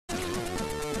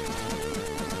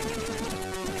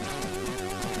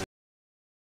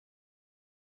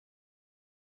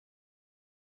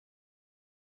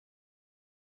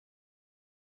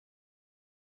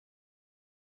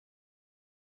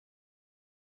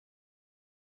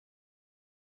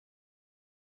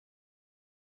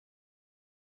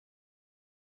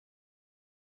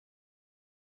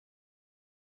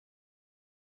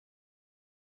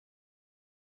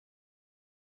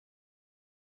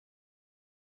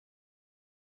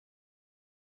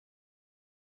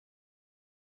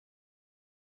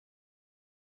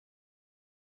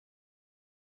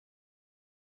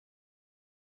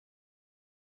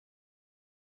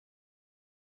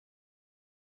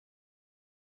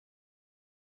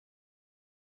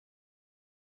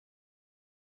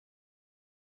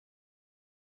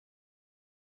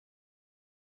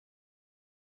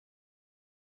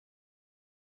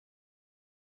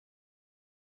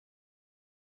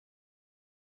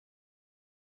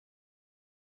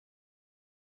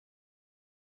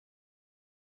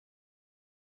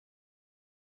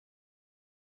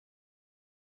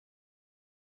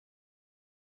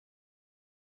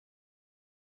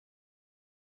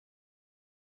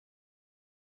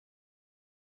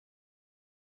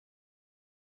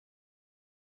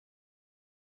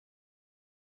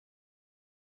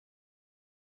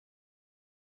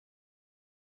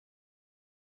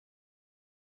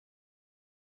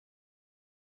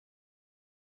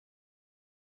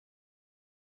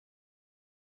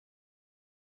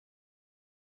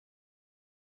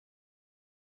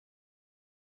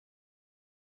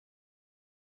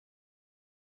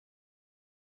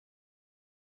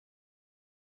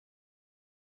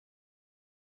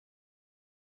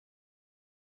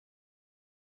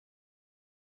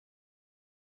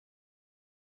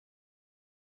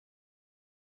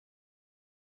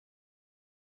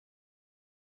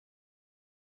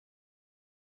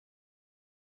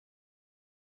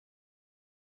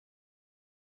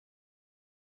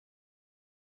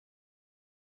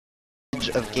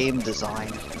of game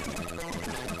design.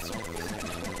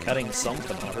 Cutting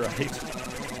something, alright.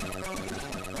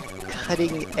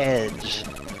 Cutting edge.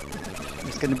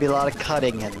 There's going to be a lot of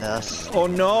cutting in this. Oh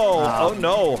no! Oh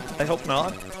no! I hope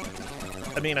not.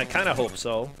 I mean, I kind of hope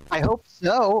so. I hope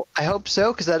so. I hope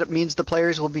so, because that means the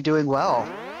players will be doing well.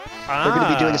 They're going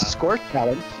to be doing a score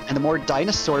challenge, and the more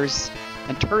dinosaurs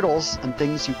and turtles and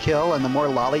things you kill, and the more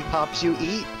lollipops you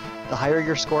eat, the higher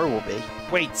your score will be.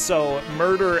 Wait, so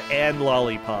murder and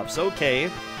lollipops? Okay.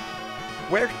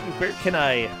 Where can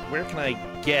I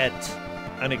get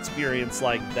an experience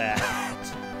like that?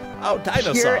 Oh,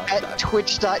 DinoSaw. Here at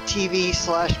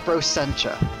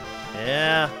twitch.tv/Brosentia.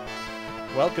 Yeah.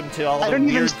 Welcome to all the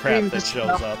weird crap that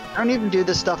shows up. I don't even do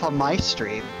this stuff on my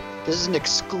stream. This is an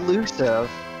exclusive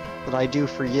that I do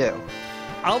for you.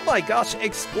 Oh my gosh,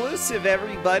 exclusive,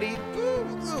 everybody. Ooh,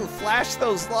 ooh, flash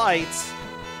those lights.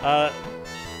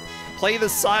 Play the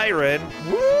siren.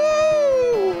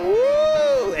 Woo!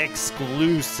 Woo!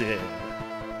 Exclusive.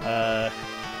 To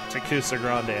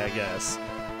Ku5ogrande, I guess.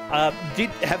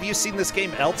 Have you seen this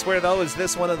game elsewhere, though? Is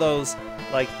this one of those,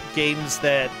 like, games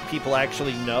that people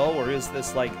actually know, or is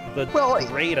this, like, the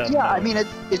great unknown? Yeah, I mean,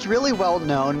 it's really well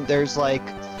known. There's, like,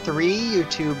 3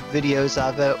 YouTube videos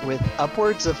of it with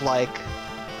upwards of, like,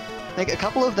 I think a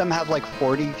couple of them have, like,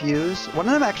 40 views. One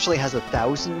of them actually has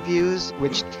 1,000 views,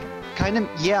 which kind of,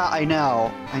 yeah, I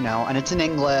know, and it's in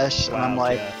English, wow, and I'm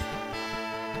like, Jeff.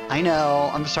 I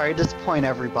know, I'm sorry to disappoint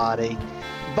everybody,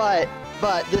 but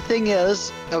the thing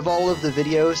is, of all of the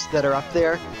videos that are up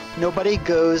there, nobody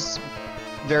goes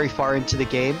very far into the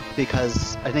game,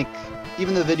 because I think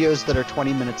even the videos that are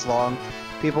 20 minutes long,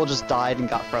 people just died and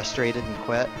got frustrated and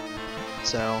quit.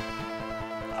 So.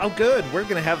 Oh, good. We're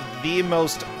going to have the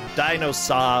most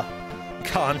DinoSaw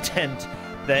content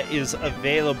that is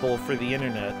available for the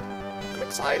internet. I'm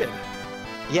excited.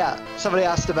 Yeah, somebody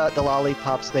asked about the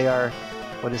lollipops. They are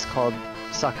what is called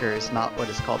suckers, not what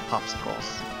is called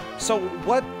popsicles. So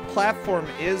what platform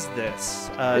is this?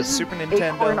 Super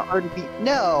Nintendo? Acorn RDB.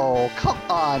 No, come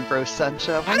on,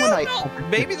 Brosentia. I don't know.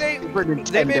 Maybe they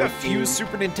made a few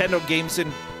Super Nintendo games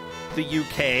in the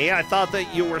UK. I thought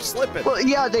that you were slipping. Well,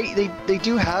 yeah, they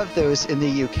do have those in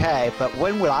the UK, but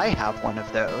when would I have one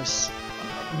of those?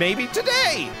 Maybe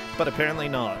today, but apparently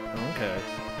not. Okay.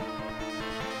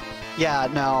 Yeah,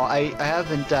 no, I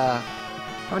haven't done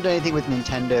anything with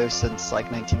Nintendo since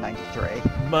like 1993.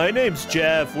 My name's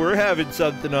Jeff. We're having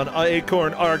something on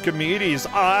Acorn Archimedes.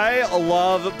 I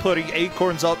love putting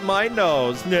acorns up my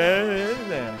nose. Nah,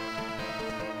 nah.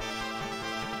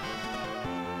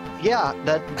 Yeah,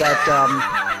 that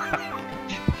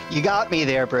you got me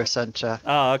there, Brosentia.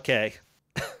 Oh, okay.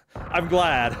 I'm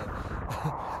glad.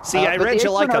 See, I read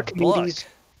you like a book.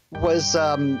 Was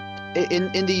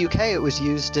in the UK, it was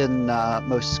used in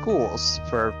most schools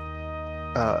for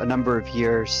a number of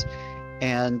years,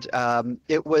 and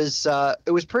it was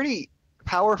pretty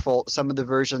powerful. Some of the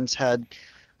versions had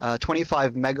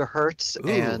 25 megahertz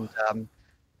and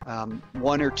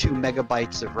 1 or 2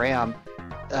 megabytes of RAM.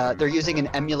 They're using an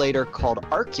emulator called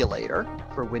Arculator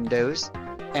for Windows,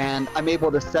 and I'm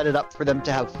able to set it up for them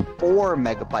to have 4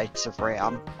 megabytes of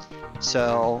RAM.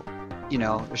 So, you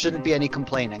know, there shouldn't be any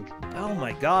complaining. Oh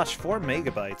my gosh, 4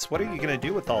 megabytes. What are you gonna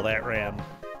do with all that RAM?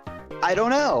 I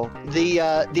don't know.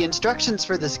 The instructions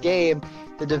for this game,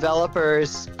 the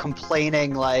developers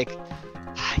complaining like,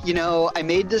 you know, I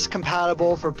made this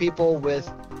compatible for people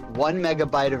with 1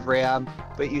 megabyte of RAM,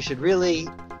 but you should really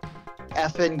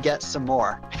effing get some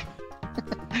more.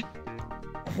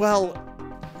 Well,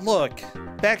 look,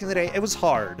 back in the day, it was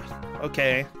hard,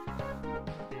 okay?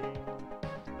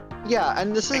 Yeah,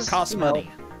 and this is... It costs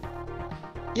money.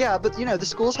 Yeah, but, you know, the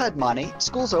schools had money.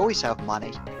 Schools always have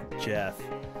money. Jeff.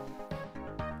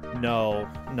 No,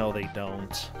 they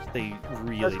don't. They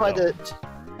really don't.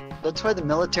 That's why the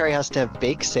military has to have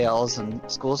bake sales, and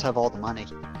schools have all the money.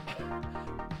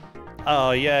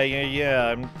 Oh, yeah,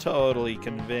 I'm totally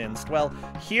convinced. Well,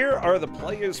 here are the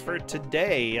players for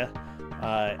today,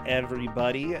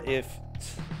 everybody.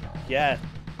 Yeah,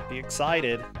 be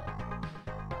excited.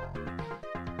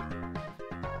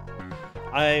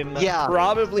 I'm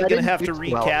probably going to have to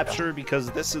recapture because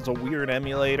this is a weird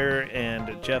emulator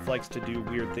and Jeff likes to do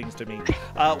weird things to me.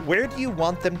 Where do you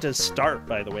want them to start,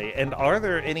 by the way? And are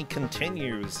there any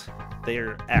continues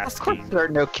they're asking? Of course there are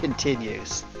no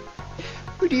continues.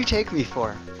 Who do you take me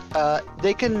for?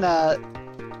 They can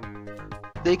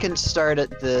start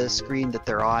at the screen that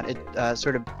they're on. It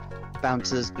sort of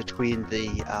bounces between the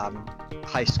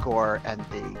high score and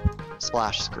the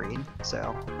splash screen.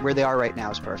 So where they are right now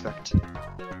is perfect.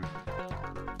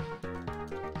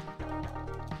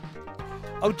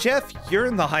 Oh, Jeff, you're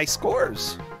in the high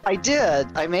scores. I did.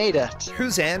 I made it.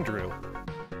 Who's Andrew?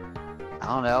 I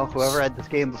don't know. Whoever had this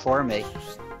game before me.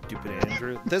 Stupid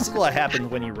Andrew. This is what happens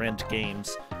when you rent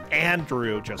games.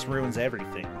 Andrew just ruins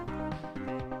everything.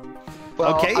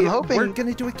 Well, okay, I'm hoping... we're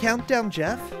gonna do a countdown,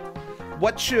 Jeff.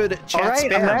 What should chat All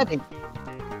right, spam? I'm ready.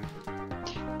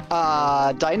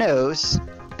 Dinos.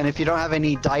 And if you don't have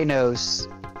any dinos,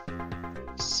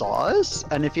 saws.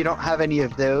 And if you don't have any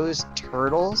of those,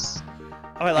 turtles.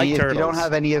 Oh, I like and turtles. If you don't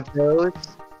have any of those,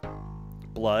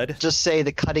 blood. just say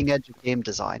the cutting edge of game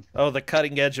design. Oh, the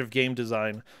cutting edge of game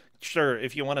design. Sure,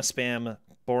 if you want to spam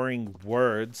boring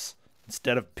words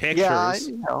instead of pictures. Yeah,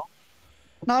 you know.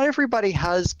 Not everybody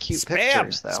has cute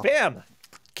pictures, though. Spam!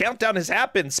 Countdown has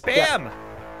happened. Spam!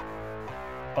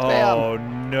 Yeah. Oh,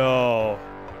 no.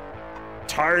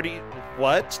 Tardy...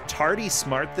 What? Tardy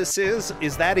smart this is?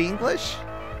 Is that English?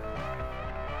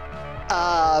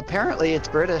 Apparently it's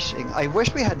British. I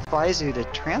wish we had Faizu to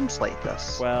translate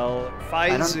this. Well,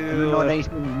 I don't know what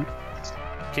anything...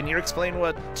 Can you explain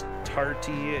what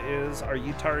tarty is? Are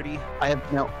you tardy? I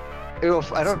have no...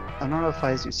 Oof, I don't know if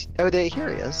Faizu's... Oh, here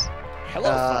he is. Hello,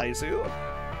 Faizu.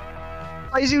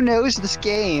 Faizu knows this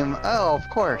game. Oh, of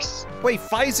course. Wait,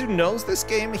 Faizu knows this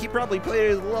game? He probably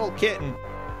played it as a little kitten.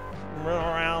 Run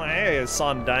around, hey,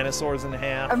 sawing dinosaurs in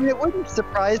half. I mean, it wouldn't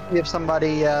surprise me if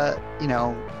somebody, you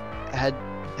know, had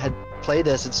played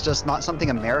this. It's just not something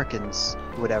Americans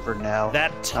would ever know.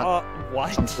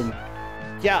 What? Something...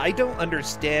 Yeah, I don't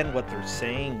understand what they're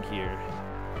saying here.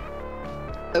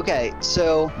 Okay,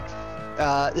 so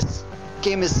this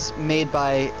game is made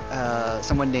by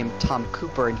someone named Tom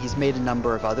Cooper, and he's made a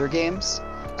number of other games.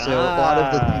 So a lot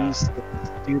of the things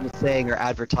that do the saying are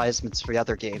advertisements for the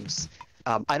other games.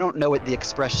 I don't know what the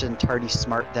expression "tardy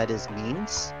smart" that is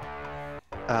means,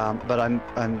 but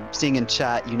I'm seeing in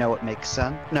chat. You know what makes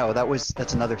sense? No,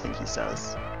 that's another thing he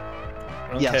says.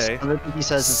 Okay. Yes, another thing he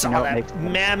says is you know what makes sense.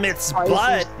 Mammoth's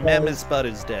butt. Mammoth's butt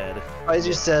is dead.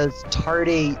 Faizu says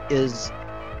tardy is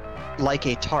like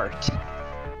a tart.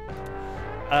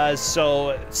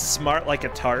 So smart like a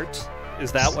tart?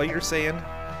 Is that what you're saying?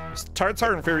 Tarts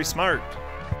aren't very smart.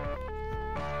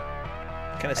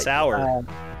 Kind of sour.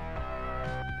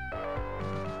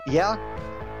 Yeah.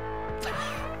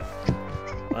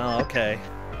 Well, okay.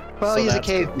 Well, So he's a that's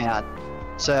cool. caveman,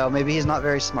 so maybe he's not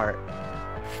very smart.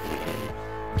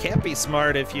 Can't be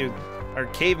smart if you are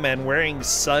cavemen wearing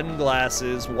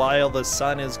sunglasses while the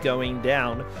sun is going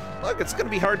down. Look, it's going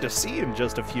to be hard to see in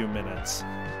just a few minutes.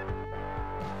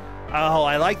 Oh,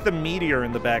 I like the meteor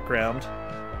in the background.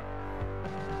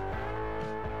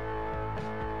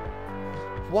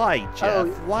 Why, Jeff? Oh.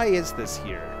 Why is this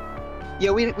here?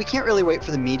 Yeah, we can't really wait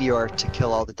for the meteor to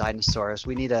kill all the dinosaurs.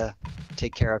 We need to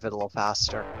take care of it a little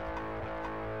faster.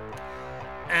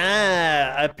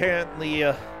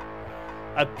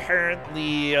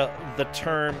 Apparently the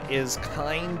term is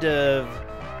kind of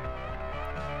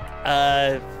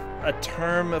a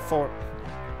term for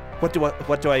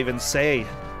what do I even say?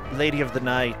 Lady of the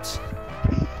night.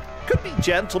 Could be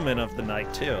gentleman of the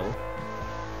night too.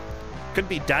 Could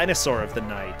be dinosaur of the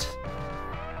night.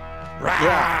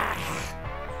 Yeah.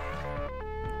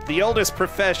 The oldest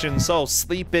profession, so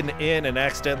sleeping in and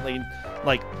accidentally,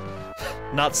 like,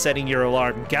 not setting your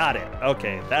alarm. Got it.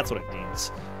 Okay, that's what it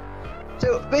means.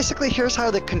 So basically, here's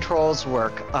how the controls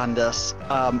work on this.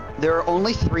 There are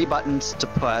only 3 buttons to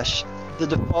push. The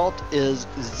default is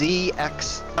Z,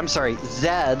 X, and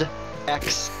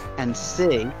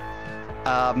C.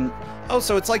 Oh,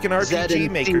 so it's like an RPG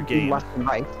Maker game. Left and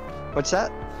right. What's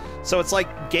that? So it's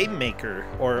like Game Maker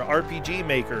or RPG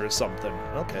Maker or something.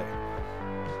 Okay.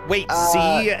 Wait,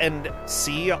 Z and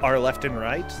C are left and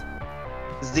right?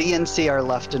 Z and C are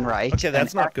left and right. Okay,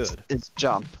 that's and not X good. is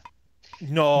jump.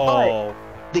 No.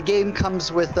 But the game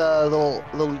comes with a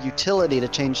little utility to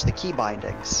change the key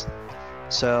bindings.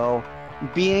 So,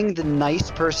 being the nice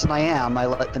person I am, I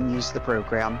let them use the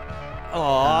program.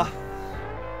 Aw.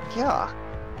 Yeah.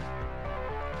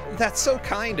 That's so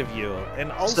kind of you.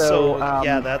 And also, So,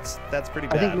 yeah, that's pretty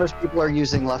bad. I think most people are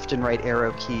using left and right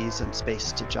arrow keys and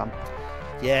space to jump.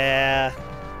 Yeah.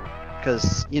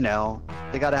 Because, you know,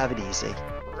 they gotta have it easy.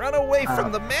 Run away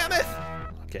from the mammoth!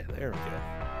 Okay, there we go.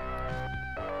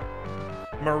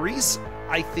 Maurice,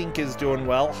 I think, is doing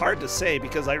well. Hard to say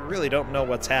because I really don't know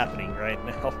what's happening right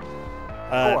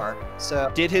now.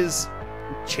 So Did his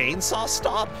chainsaw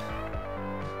stop?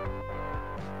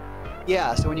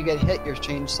 yeah, so when you get hit, your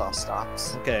chainsaw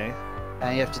stops. Okay.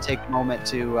 And you have to take a moment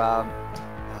to, I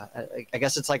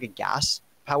guess it's like a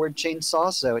gas-powered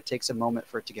chainsaw, so it takes a moment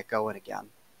for it to get going again.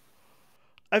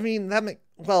 I mean,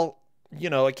 well, you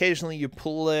know, occasionally you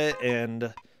pull it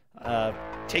and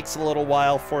Takes a little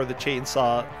while for the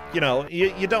chainsaw. You know,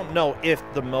 you don't know if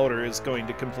the motor is going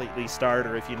to completely start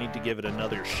or if you need to give it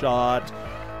another shot.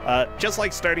 Just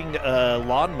like starting a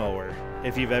lawnmower,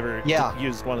 if you've ever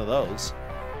used one of those.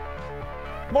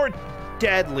 More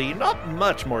deadly, not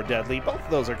much more deadly. Both of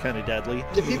those are kind of deadly.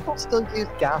 Do people still use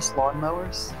gas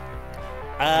lawnmowers?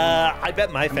 I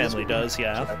bet my family does,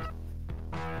 yeah.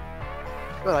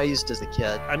 What I used as a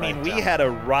kid. I mean, we had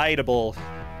a rideable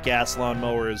gas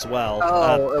lawnmower as well.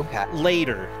 Oh, okay.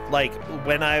 Later, like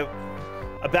when I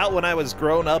was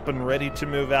grown up and ready to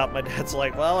move out, my dad's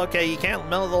like, well, okay, you can't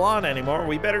mow the lawn anymore.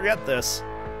 We better get this.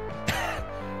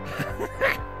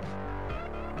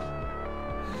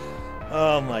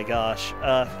 Oh my gosh.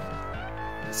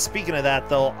 Speaking of that,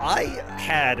 though, I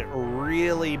had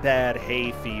really bad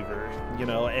hay fever, you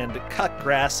know, and cut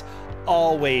grass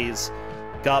always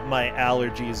got my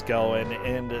allergies going.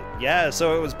 And yeah,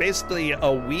 so it was basically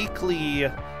a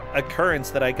weekly occurrence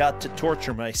that I got to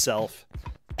torture myself.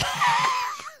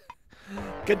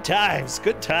 Good times,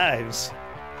 good times.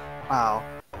 Wow.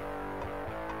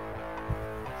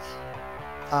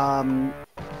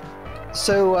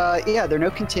 So, yeah, there are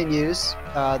no continues.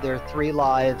 There are 3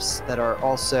 lives that are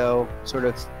also sort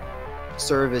of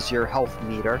serve as your health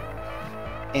meter.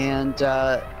 And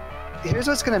here's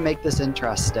what's going to make this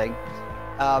interesting.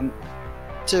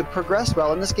 To progress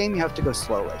well in this game, you have to go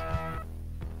slowly.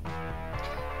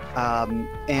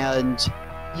 And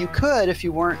you could, if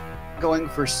you weren't going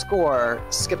for score,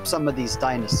 skip some of these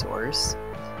dinosaurs.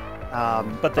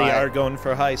 But they are going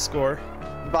for high score.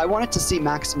 But I wanted to see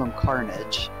maximum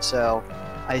carnage, so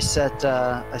I set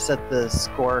the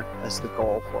score as the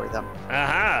goal for them.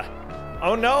 Aha!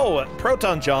 Oh no!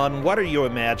 Proton John, what are you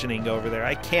imagining over there?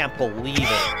 I can't believe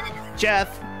it.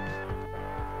 Jeff,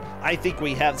 I think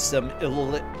we have some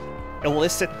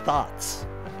illicit thoughts.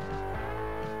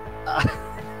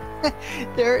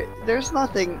 There's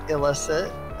nothing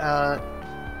illicit.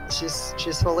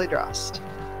 She's fully dressed.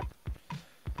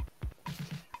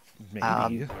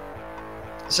 Maybe.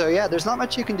 So yeah, there's not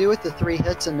much you can do with the 3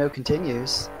 hits and no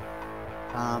continues.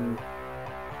 You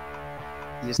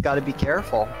just got to be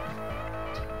careful.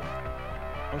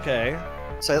 Okay.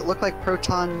 So it looked like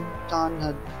Proton Don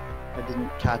had, I didn't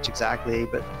catch exactly,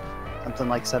 but something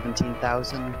like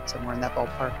 17,000, somewhere in that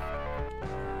ballpark.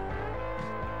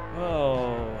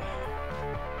 Oh.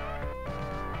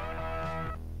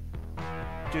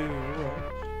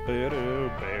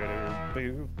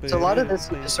 So a lot of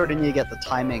this, you just sort of need to get the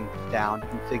timing down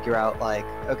and figure out, like,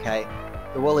 okay,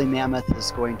 the woolly mammoth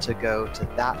is going to go to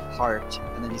that part,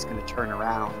 and then he's going to turn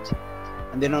around.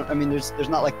 And they don't, I mean, there's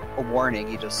not like a warning,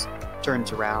 he just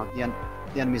turns around. The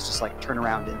enemies just like turn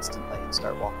around instantly and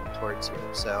start walking towards you.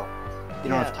 So you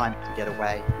don't have time to get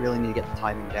away. You really need to get the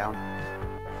timing down.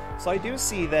 So I do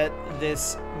see that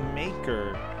this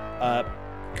maker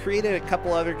created a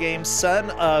couple other games, Son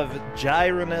of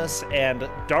Gyronus and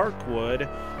Darkwood.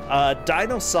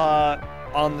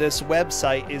 DinoSaw on this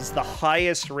website is the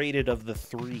highest rated of the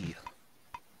 3.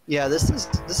 Yeah, this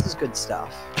is good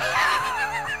stuff.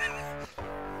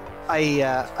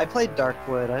 I played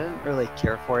Darkwood. I didn't really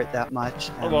care for it that much.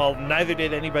 Well, neither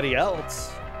did anybody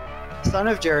else. Son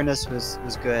of Gyronus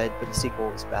was good, but the sequel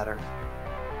was better.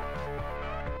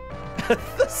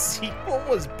 The sequel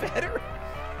was better?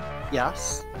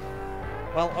 Yes.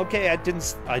 Well, okay, I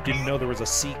didn't know there was a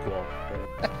sequel.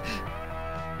 But...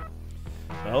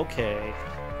 Okay.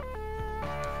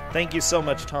 Thank you so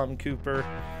much, Tom Cooper,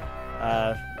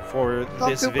 for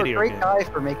this video great game. Guy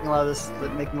for making a lot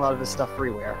of his stuff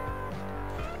freeware.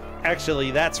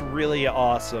 Actually, that's really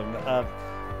awesome.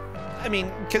 I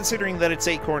mean, considering that it's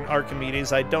Acorn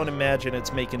Archimedes, I don't imagine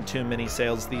it's making too many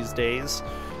sales these days.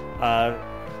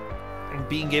 And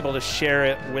being able to share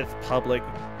it with public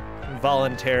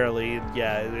voluntarily,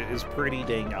 yeah, it is pretty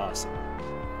dang awesome.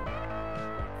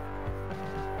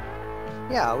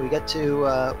 Yeah, we get to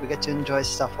enjoy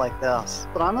stuff like this.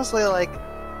 But honestly, like,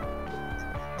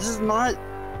 this is not.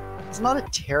 It's not a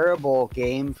terrible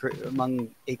game for among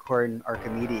Acorn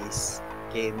Archimedes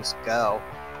games go.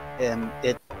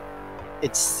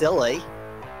 It's silly,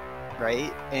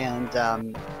 right? And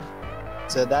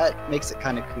so that makes it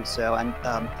kind of Ku5. And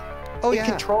it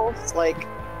controls, like,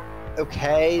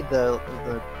 okay, the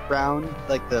ground,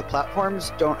 like the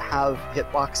platforms don't have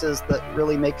hitboxes that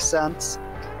really make sense.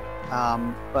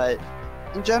 But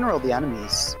in general, the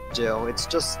enemies do. It's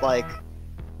just like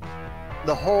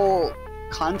the whole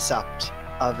concept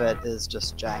of it is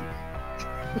just jank.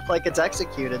 Like, it's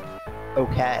executed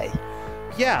okay.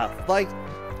 Yeah, like,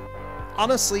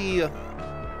 honestly,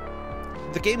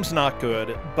 the game's not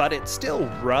good, but it still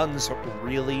runs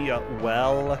really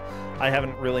well. I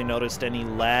haven't really noticed any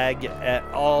lag at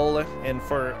all, and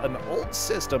for an old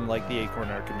system like the Acorn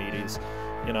Archimedes,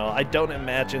 you know, I don't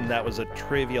imagine that was a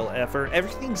trivial effort.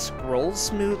 Everything scrolls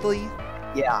smoothly.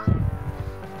 Yeah.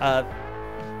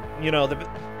 You know,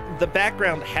 the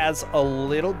background has a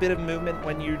little bit of movement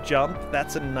when you jump.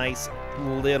 That's a nice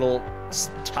little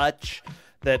touch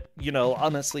that, you know,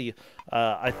 honestly,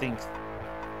 I think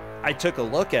I took a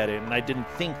look at it and I didn't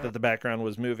think that the background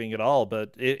was moving at all,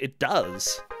 but it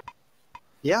does.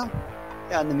 Yeah.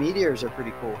 Yeah, and the meteors are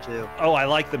pretty cool too. Oh, I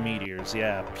like the meteors,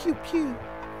 yeah. Pew, pew.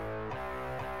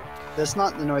 That's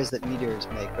not the noise that meteors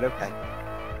make, but okay.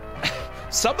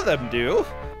 Some of them do,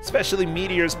 especially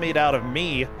meteors made out of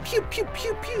me. Pew, pew,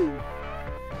 pew, pew.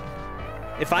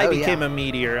 If I became a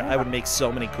meteor, I would make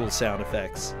so many cool sound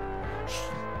effects.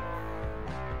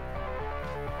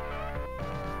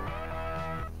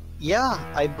 Yeah,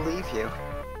 I believe you.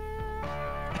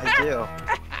 I do.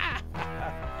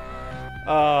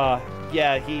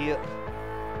 Yeah, he...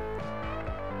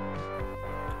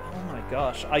 Oh my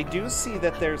gosh, I do see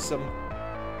that there's some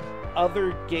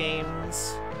other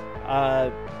games,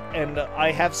 and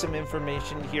I have some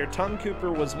information here. Tom Cooper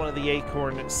was one of the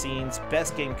Acorn scene's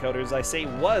best game coders. I say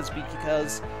was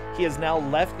because he has now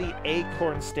left the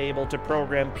Acorn stable to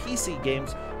program PC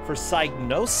games for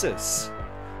Psygnosis.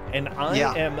 And I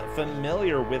am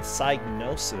familiar with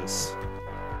Psygnosis.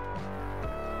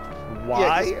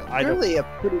 Why? Yeah, he's really a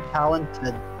pretty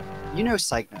talented... You know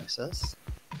Psygnosis.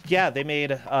 Yeah, they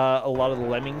made a lot of the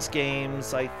Lemmings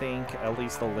games, I think, at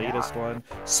least the latest one.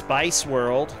 Spice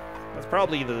World. That's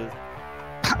probably the...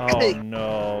 Oh,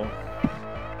 no.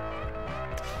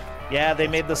 Yeah, they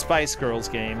made the Spice Girls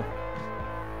game.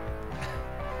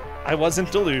 I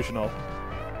wasn't delusional.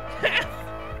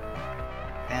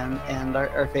 And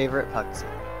our favorite Pugsy.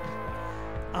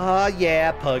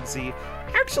 Yeah, Pugsy.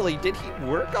 Actually, did he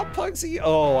work on Pugsy?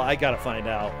 Oh, I gotta find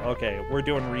out. Okay, we're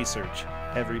doing research,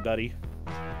 everybody.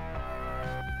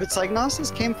 But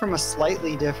Psygnosis came from a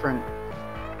slightly different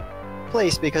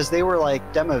place because they were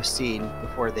like demo scene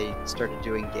before they started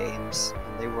doing games.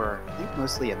 And they were, I think,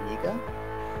 mostly Amiga.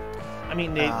 I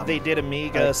mean, they did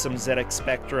Amiga, some ZX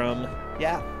Spectrum.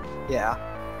 Yeah. Yeah.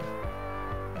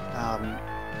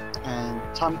 And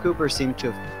Tom Cooper seemed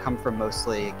to have come from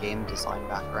mostly a game design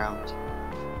background.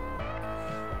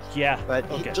 Yeah. But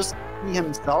he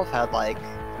himself had like,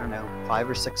 I don't know, 5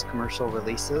 or 6 commercial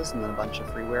releases and then a bunch of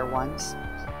freeware ones.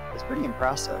 It's pretty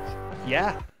impressive.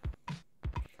 Yeah.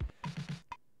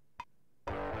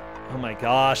 Oh my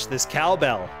gosh, this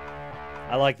cowbell.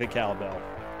 I like the cowbell.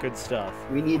 Good stuff.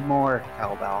 We need more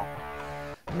cowbell.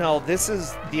 No, this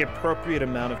is the appropriate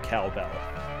amount of cowbell.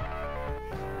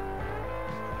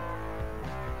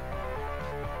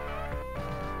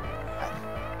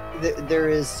 There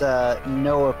is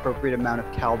no appropriate amount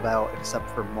of cowbell except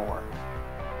for more.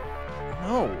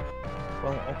 No.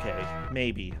 Well, okay,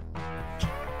 maybe.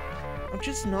 I'm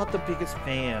just not the biggest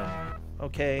fan,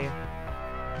 okay?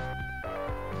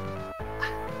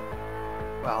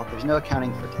 Well, there's no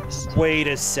accounting for taste. Wait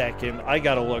a second, I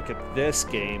gotta look at this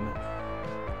game.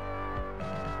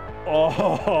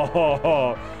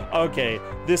 Oh, okay,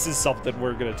 this is something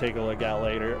we're gonna take a look at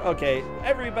later. Okay,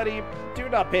 everybody, do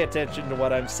not pay attention to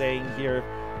what I'm saying here,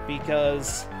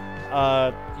 because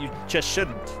you just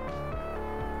shouldn't.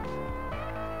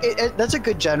 That's a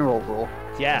good general rule.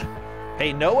 Yeah,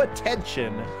 pay no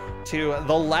attention to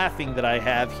the laughing that I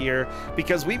have here,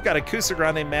 because we've got a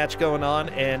Ku5ogrande match going on,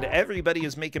 and everybody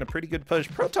is making a pretty good push.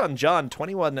 Proton John,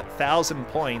 21,000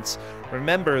 points.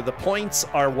 Remember, the points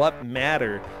are what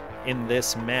matter in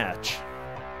this match.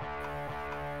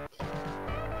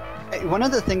 One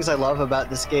of the things I love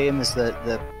about this game is that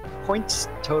the points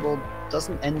total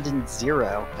doesn't end in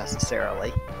 0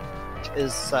 necessarily.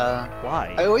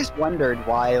 Why? I always wondered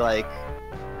why, like,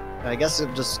 I guess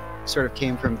it just sort of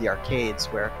came from the arcades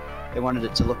where they wanted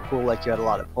it to look cool, like you had a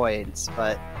lot of points,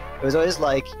 but it was always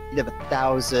like you'd have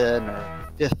 1,000 or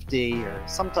 50 or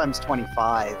sometimes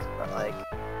 25, but like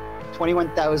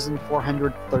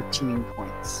 21,413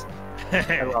 points.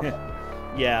 I love it.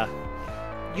 Yeah.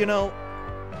 You know,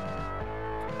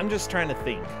 I'm just trying to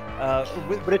think.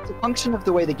 But it's a function of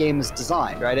the way the game is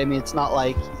designed, right? I mean, it's not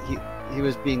like he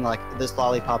was being like, this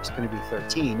lollipop's going to be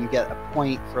 13. You get a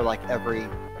point for like every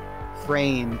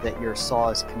frame that your saw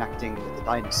is connecting with the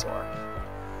dinosaur.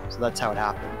 So that's how it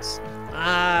happens.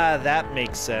 Ah, that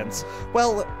makes sense.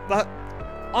 Well,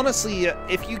 honestly,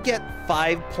 if you get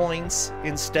 5 points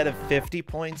instead of 50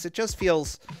 points, it just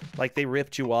feels like they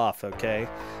ripped you off, okay?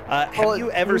 Have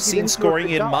you ever seen scoring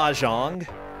in Mahjong?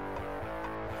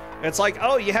 It's like,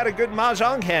 oh, you had a good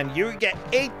mahjong hand. You get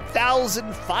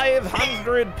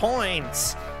 8,500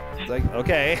 points. It's like,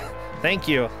 okay, thank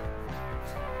you.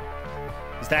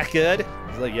 Is that good?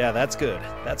 It's like, yeah, that's good.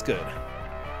 That's good.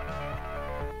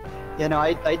 You know,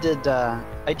 I did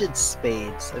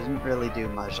spades. I didn't really do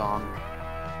mahjong.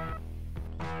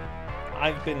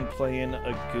 I've been playing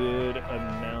a good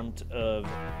amount of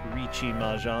Riichi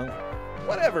mahjong.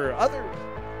 Whatever,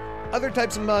 other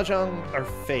types of mahjong are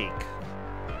fake.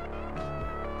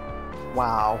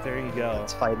 Wow. There you go.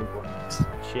 That's fighting words.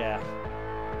 Yeah.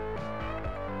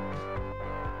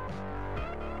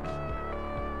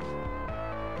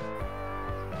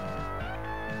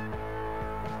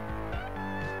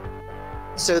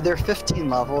 So there are 15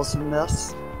 levels in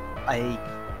this. I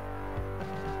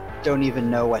don't even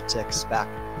know what to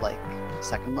expect, like,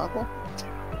 second level.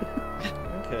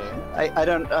 Okay.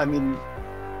 I mean,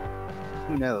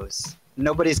 who knows?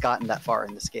 Nobody's gotten that far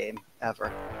in this game,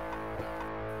 ever.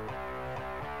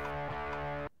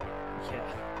 Yeah.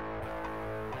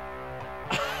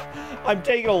 I'm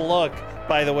taking a look,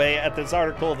 by the way, at this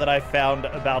article that I found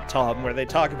about Tom, where they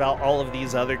talk about all of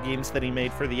these other games that he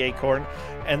made for the Acorn,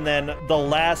 and then the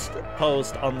last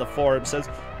post on the forum says,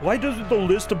 "Why doesn't the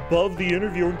list above the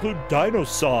interview include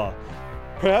DinoSaw?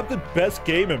 Perhaps the best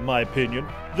game, in my opinion.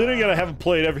 Then again, I haven't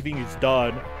played everything he's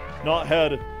done. Not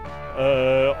had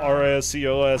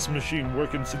RISCOS machine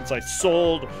working since I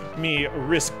sold me a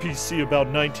RISC PC about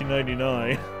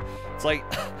 1999. It's like,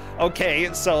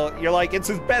 okay, so you're like, it's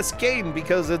his best game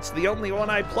because it's the only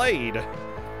one I played.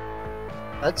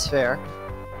 That's fair.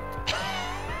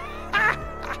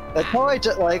 That's how I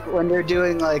just like when they're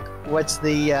doing like, what's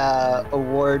the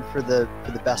award for the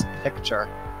best picture?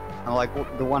 I'm like, well,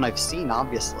 the one I've seen,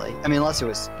 obviously. I mean, unless it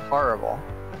was horrible,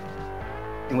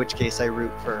 in which case I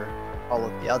root for all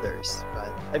of the others.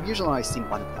 But I've usually only seen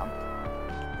one of them.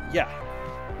 Yeah.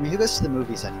 I mean, who goes to the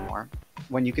movies anymore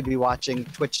when you could be watching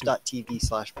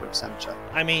twitch.tv/Ku5ogrande?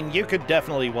 I mean, you could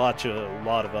definitely watch a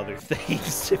lot of other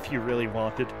things if you really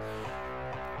wanted.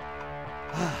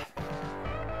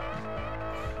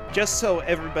 Just so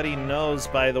everybody knows,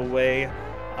 by the way,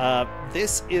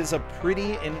 this is a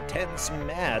pretty intense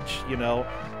match, you know.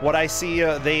 What I see,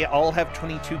 they all have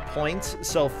 22 points,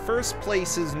 so first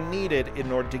place is needed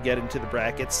in order to get into the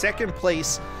bracket. Second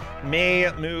place may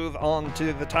move on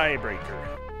to the tiebreaker.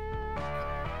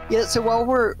 Yeah, so while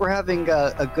we're having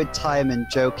a good time and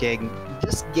joking,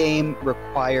 this game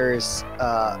requires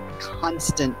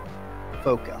constant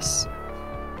focus.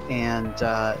 And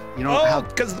you don't have...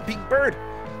 because of the pink bird!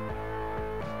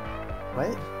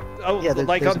 What? Oh, yeah,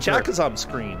 like on there's a bird. Jakazam's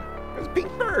screen. There's a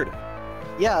pink bird.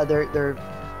 Yeah, there's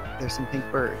some pink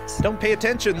birds. Don't pay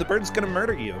attention, the bird's gonna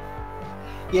murder you.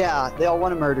 Yeah, they all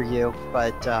want to murder you,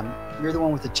 but you're the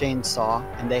one with the chainsaw,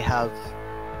 and they have,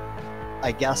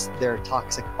 I guess, their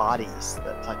toxic bodies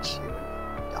that touch you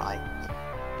and you die.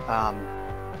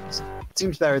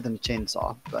 Seems better than a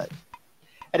chainsaw, but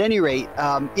at any rate,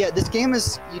 yeah, this game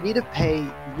is, you need to pay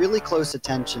really close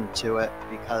attention to it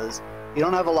because you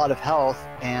don't have a lot of health,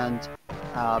 and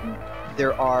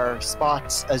there are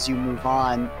spots as you move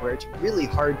on where it's really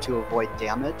hard to avoid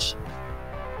damage.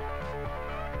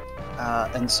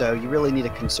 And so you really need to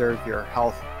conserve your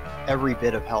health, every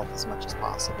bit of health, as much as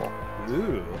possible.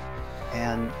 Ooh.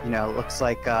 And, you know, it looks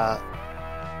like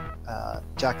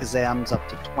Jakazam's up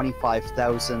to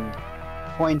 25,000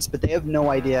 points, but they have no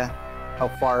idea how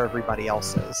far everybody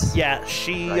else is. Yeah, Right?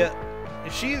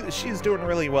 she's doing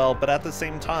really well, but at the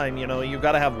same time, you know, you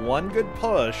got to have one good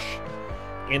push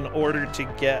in order to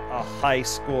get a high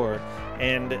score.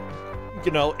 And,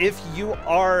 you know, if you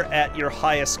are at your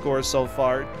highest score so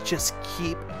far, just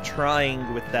keep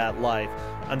trying with that life.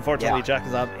 Unfortunately, Yeah.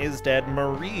 Jakazam is dead.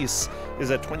 Maurice is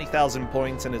at 20,000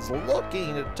 points and is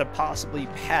looking to possibly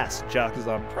pass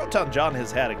Jakazam. Proton John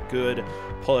has had a good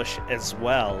push as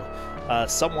well.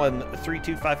 Someone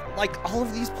 325, like, all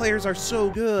of these players are so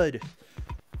good.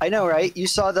 I know, right? You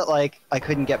saw that, like, I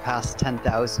couldn't get past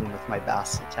 10,000 with my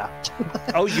Bass attempt.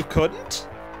 Oh, you couldn't?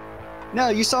 No,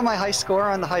 you saw my high score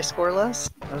on the high score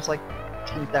list? I was like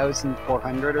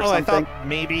 10,400 or something. I thought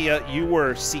maybe you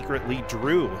were secretly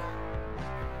Drew.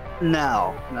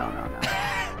 No.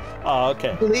 Oh,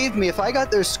 okay. Believe me, if I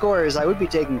got those scores, I would be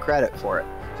taking credit for it.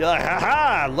 You're like,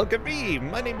 haha, look at me.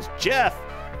 My name's Jeff.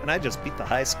 And I just beat the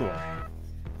high score.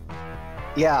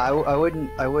 Yeah, I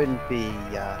wouldn't be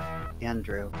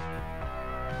Andrew.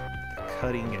 The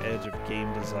cutting edge of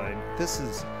game design.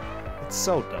 It's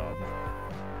so dumb.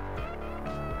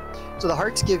 So the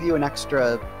hearts give you an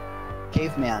extra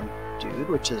caveman dude,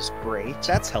 which is great.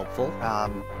 That's helpful.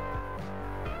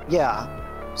 Yeah.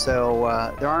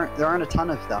 So there aren't a ton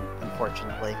of them,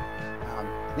 unfortunately.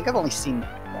 I think I've only seen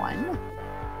one.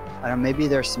 I don't know, maybe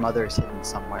there's some others hidden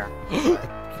somewhere.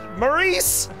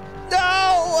 Maurice!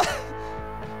 No!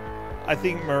 I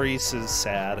think Maurice is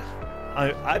sad.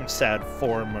 I'm sad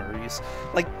for Maurice.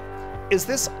 Like, is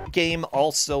this game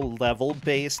also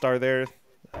level-based? Are there...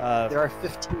 there are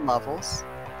 15 levels.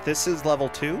 This is level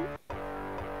 2?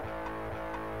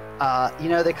 You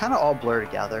know, they kind of all blur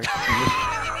together.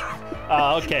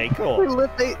 Okay, cool.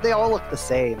 They all look the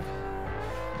same.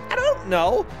 I don't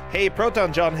know. Hey,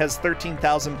 Proton John has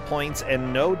 13,000 points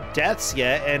and no deaths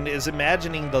yet and is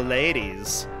imagining the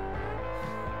ladies.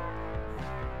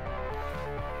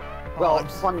 Well,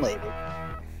 one lady.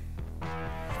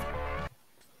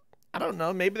 I don't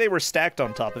know. Maybe they were stacked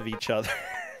on top of each other.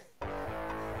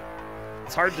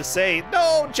 It's hard to say.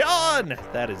 No, John!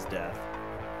 That is death.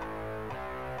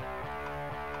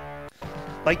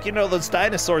 Like, you know, those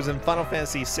dinosaurs in Final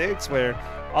Fantasy VI where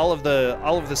all of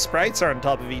the sprites are on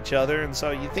top of each other, and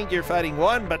so you think you're fighting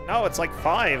one, but no, it's like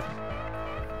 5.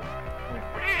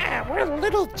 We're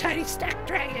little tiny stacked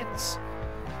dragons.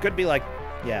 Could be like,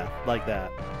 yeah, like that.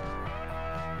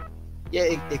 Yeah,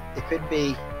 it could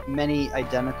be many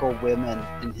identical women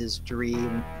in his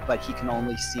dream, but he can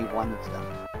only see one of them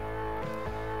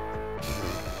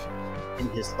in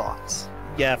his thoughts.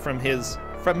 Yeah, from his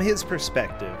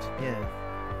perspective. Yeah.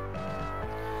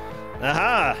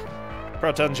 Aha!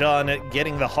 Proton John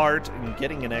getting the heart and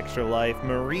getting an extra life.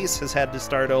 Maurice has had to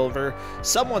start over.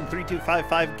 Someone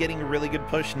 3255 getting a really good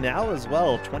push now as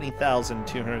well.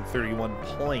 20,231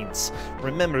 points.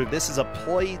 Remember, this is a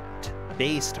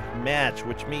point-based match,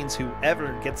 which means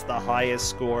whoever gets the highest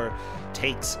score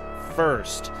takes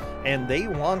first. And they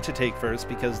want to take first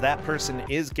because that person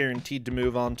is guaranteed to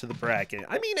move on to the bracket.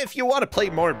 I mean, if you want to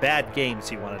play more bad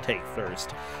games, you want to take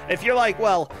first. If you're like,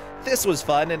 well, this was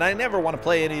fun and I never want to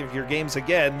play any of your games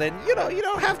again, then, you know, you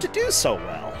don't have to do so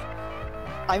well.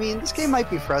 I mean, this game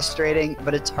might be frustrating,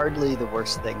 but it's hardly the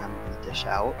worst thing I'm going to dish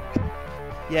out.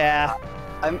 Yeah.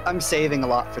 I'm saving a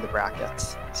lot for the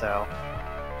brackets, so...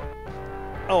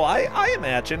 Oh, I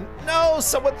imagine. No,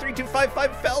 someone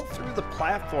 3255 fell through the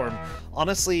platform.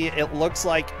 Honestly, it looks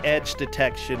like edge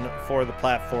detection for the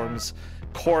platforms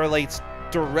correlates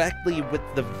directly with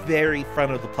the very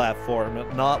front of the platform,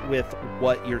 not with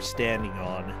what you're standing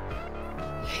on.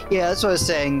 Yeah, that's what I was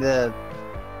saying.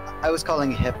 I was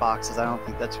calling it hitboxes. I don't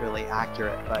think that's really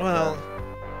accurate. But, well,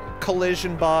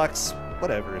 collision box,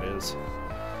 whatever it is.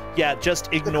 Yeah,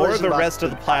 just ignore the rest of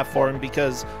the platform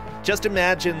because just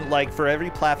imagine, like, for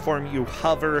every platform you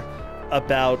hover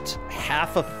about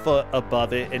half a foot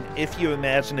above it, and if you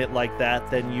imagine it like that,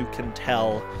 then you can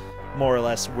tell more or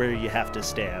less where you have to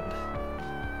stand.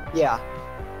 Yeah.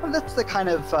 Well, that's the kind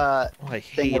of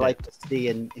thing I it. like to see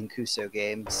in Ku5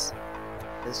 games.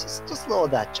 It's just a little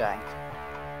of that jank.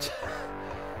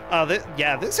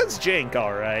 Yeah, this is jank,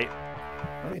 all right.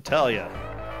 Let me tell you.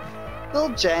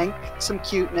 Little jank, some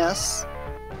cuteness.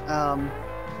 Some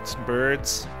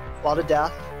birds. A lot of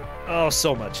death. Oh,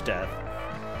 so much death.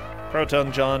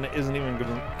 Proton John isn't even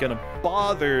gonna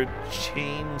bother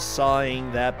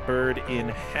chainsawing that bird in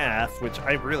half, which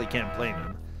I really can't blame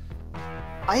him.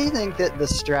 I think that the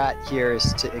strat here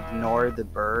is to ignore the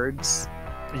birds.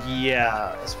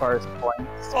 Yeah. As far as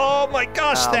points. Oh my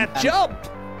gosh, that jump!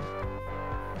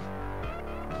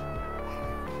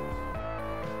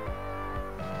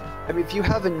 I mean, if you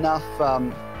have enough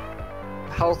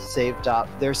health saved up,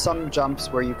 there's some jumps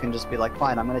where you can just be like,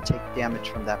 fine, I'm going to take damage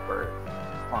from that bird.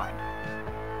 Fine.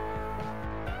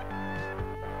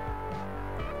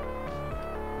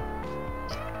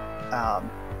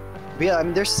 But yeah, I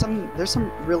mean, there's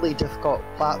some really difficult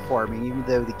platforming, even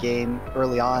though the game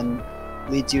early on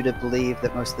leads you to believe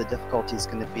that most of the difficulty is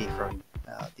going to be from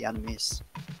the enemies.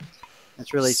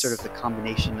 It's really sort of the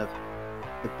combination of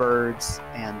the birds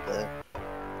and the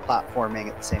platforming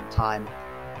at the same time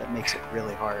that makes it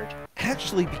really hard.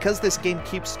 Actually, because this game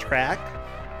keeps track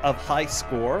of high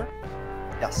score,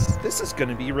 yes, this is going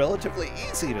to be relatively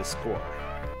easy to score.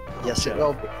 Yes, it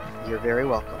will be. You're very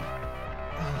welcome.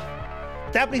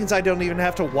 That means I don't even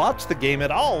have to watch the game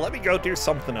at all. Let me go do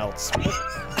something else.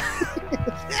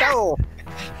 No!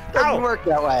 Doesn't work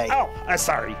that way. Oh,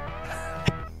 sorry.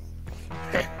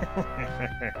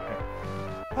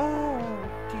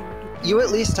 You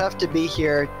at least have to be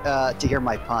here to hear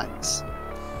my puns.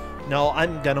 No,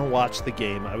 I'm gonna watch the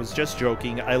game. I was just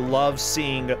joking. I love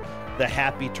seeing the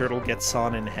happy turtle get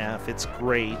sawn in half. It's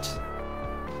great.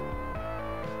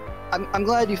 I'm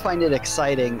glad you find it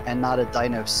exciting and not a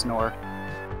dino snore.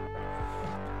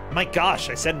 My gosh,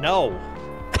 I said no.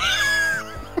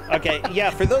 Okay, yeah,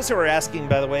 for those who are asking,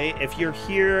 by the way, if you're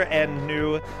here and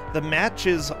new, the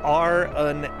matches are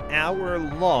an hour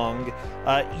long.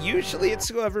 Usually it's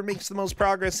whoever makes the most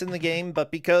progress in the game,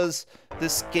 but because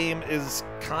this game is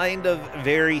kind of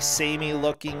very samey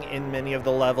looking in many of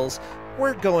the levels,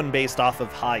 we're going based off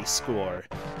of high score.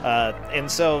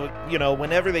 And so, you know,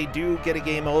 whenever they do get a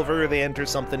game over, they enter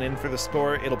something in for the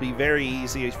score, it'll be very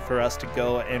easy for us to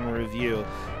go and review.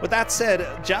 With that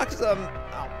said, Jocks,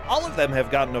 all of them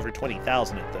have gotten over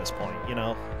 20,000 at this point, you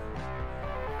know?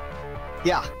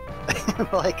 Yeah.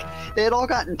 Like, they had all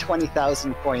gotten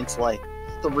 20,000 points, like,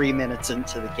 3 minutes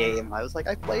into the game. I was like,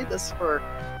 I played this for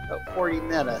about 40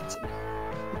 minutes.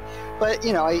 But,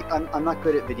 you know, I'm not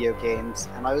good at video games,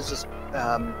 and I was just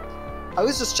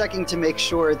checking to make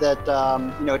sure that,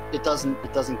 you know, it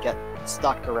doesn't get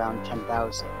stuck around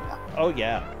 10,000. Yeah. Oh,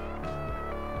 yeah.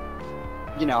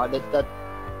 You know, that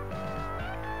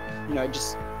you know, I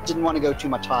just didn't want to go too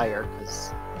much higher,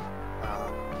 because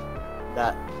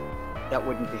that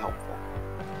wouldn't be helpful.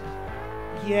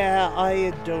 Yeah, I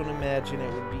don't imagine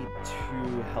it would be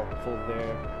too helpful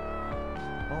there.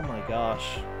 Oh my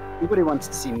gosh. Nobody wants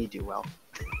to see me do well.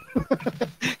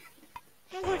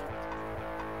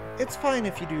 It's fine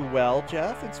if you do well,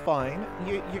 Jeff. It's fine.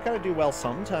 You gotta do well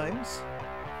sometimes.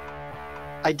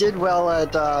 I did well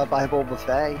at Bible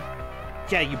Buffet.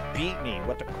 Yeah, you beat me.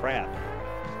 What the crap?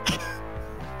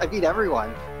 I beat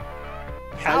everyone.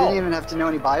 How? I didn't even have to know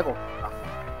any Bible stuff.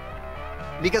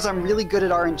 Because I'm really good at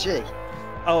RNG.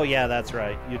 Oh yeah, that's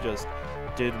right. You just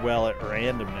did well at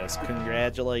randomness.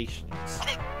 Congratulations.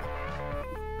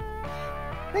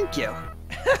 Thank you.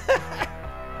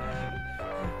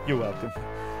 You're welcome.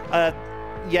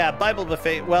 Yeah, Bible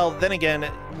Buffet. Well, then again,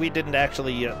 we didn't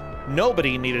actually...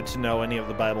 nobody needed to know any of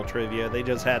the Bible trivia. They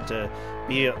just had to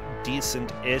be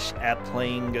decent-ish at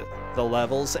playing the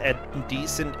levels, and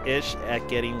decent-ish at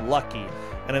getting lucky.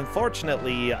 And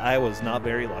unfortunately, I was not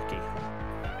very lucky.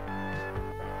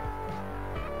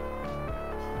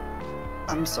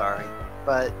 I'm sorry,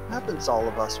 but it happens to all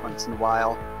of us once in a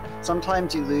while.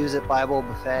 Sometimes you lose at Bible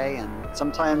Buffet, and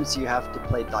sometimes you have to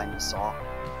play DinoSaw.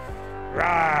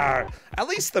 Rawr! At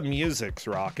least the music's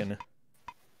rocking.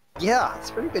 Yeah, it's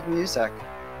pretty good music.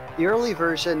 The early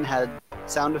version had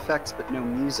sound effects but no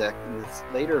music, and this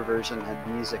later version had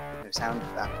music but no sound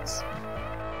effects.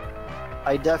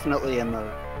 I definitely am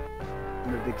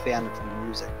I'm a big fan of the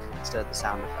music instead of the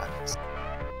sound effects.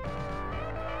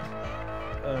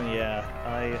 Oh yeah,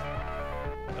 I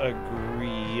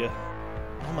agree.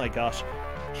 Oh my gosh.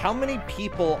 How many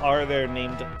people are there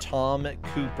named Tom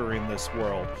Cooper in this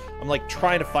world? I'm like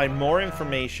trying to find more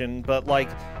information, but like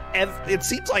it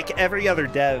seems like every other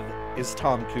dev is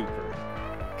Tom Cooper.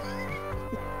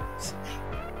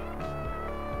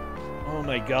 Oh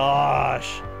my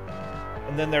gosh.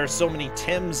 And then there are so many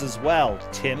Tims as well.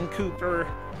 Tim Cooper.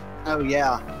 Oh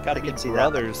yeah. Gotta be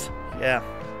brothers. Yeah.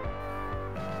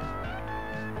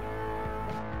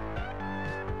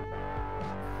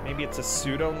 Maybe it's a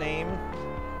pseudo name.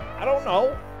 I don't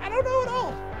know. I don't know at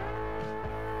all.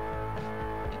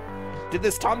 Did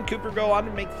this Tom Cooper go on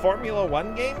to make Formula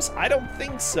 1 games? I don't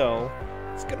think so.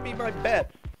 It's gonna be my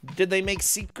bet. Did they make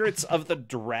Secrets of the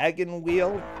Dragon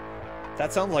Wheel?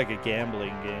 That sounds like a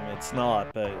gambling game. It's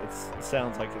not, but it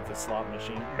sounds like it's a slot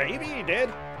machine. Maybe he did.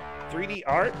 3D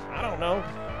art? I don't know.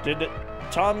 Did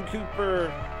Tom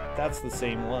Cooper... That's the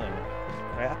same one.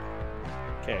 Crap.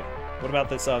 Okay. What about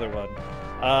this other one?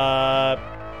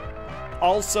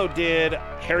 Also did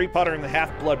Harry Potter and the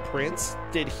Half-Blood Prince.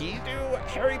 Did he do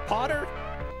Harry Potter?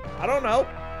 I don't know.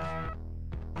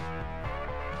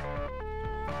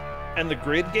 And the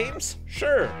Grid games?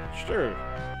 Sure.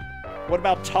 What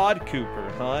about Todd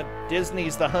Cooper, huh?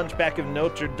 Disney's The Hunchback of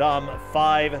Notre Dame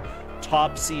 5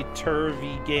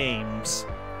 topsy-turvy games.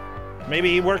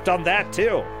 Maybe he worked on that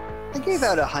too. I gave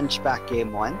out a Hunchback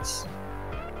game once.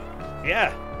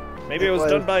 Yeah. Maybe it was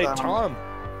done by Tom.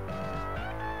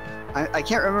 I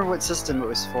can't remember what system it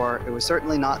was for. It was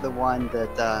certainly not the one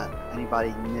that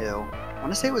anybody knew. I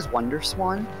want to say it was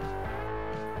WonderSwan,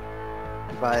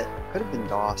 but it could have been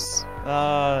DOS.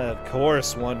 Of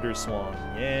course, WonderSwan.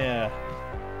 Yeah.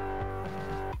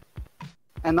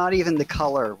 And not even the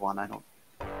color one, I don't...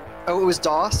 Oh, it was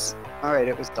DOS? Alright,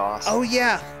 it was DOS. Oh,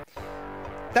 yeah.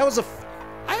 That was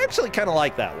I actually kind of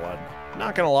like that one.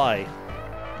 Not gonna lie.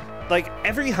 Like,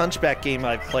 every Hunchback game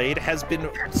I've played has been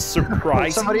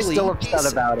surprisingly Somebody's still upset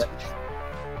decent. about it.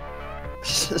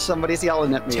 Somebody's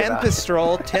yelling at me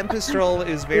Tempestroll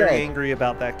is very angry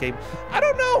about that game. I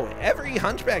don't know. Every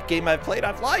Hunchback game I've played,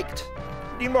 I've liked.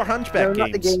 Need more Hunchback games.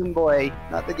 Not the Game Boy.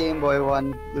 Not the Game Boy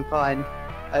one, Lupine.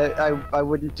 I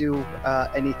wouldn't do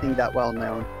anything that well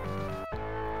known.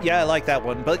 Yeah, I like that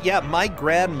one. But yeah, my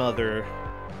grandmother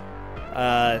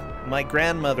My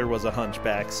grandmother was a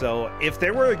hunchback, so if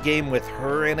there were a game with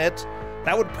her in it,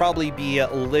 that would probably be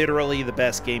literally the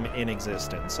best game in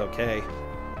existence, okay?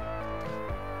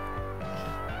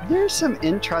 There's some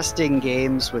interesting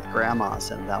games with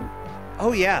grandmas in them.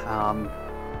 Oh, yeah.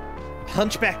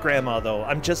 Hunchback Grandma, though.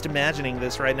 I'm just imagining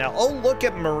this right now. Oh, look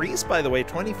at Maurice, by the way.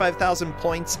 25,000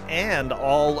 points and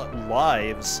all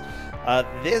lives.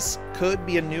 This could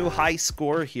be a new high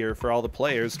score here for all the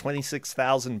players.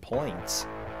 26,000 points.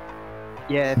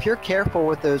 Yeah, if you're careful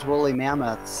with those woolly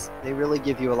mammoths, they really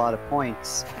give you a lot of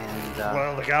points. And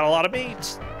well, they got a lot of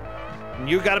meat. And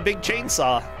you got a big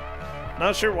chainsaw.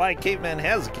 Not sure why Caveman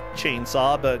has a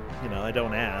chainsaw, but, you know, I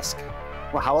don't ask.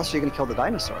 Well, how else are you going to kill the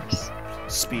dinosaurs?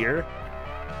 Spear?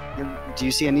 Do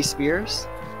you see any spears?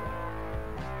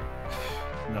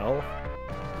 No.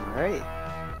 All right.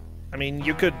 I mean,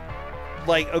 you could,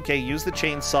 like, okay, use the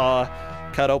chainsaw,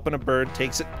 cut open a bird,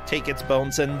 take its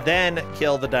bones, and then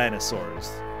kill the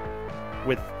dinosaurs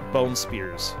with bone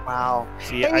spears. Wow.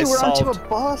 See, hey, we're onto a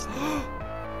boss.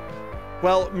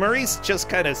 Well, Maurice just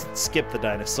kind of skipped the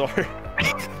dinosaur.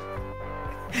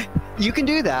 You can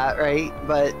do that, right?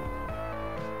 But,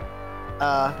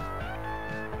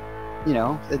 you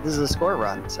know, this is a score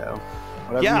run, so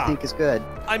whatever you think is good.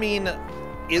 I mean,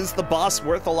 is the boss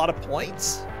worth a lot of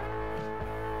points?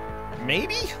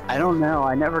 Maybe? I don't know.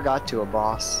 I never got to a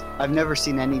boss. I've never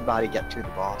seen anybody get to the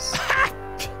boss.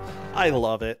 I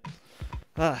love it.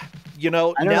 You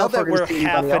know, now that we're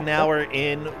half an hour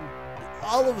in,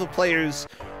 all of the players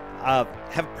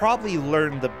have probably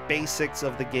learned the basics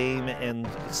of the game and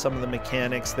some of the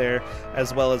mechanics there,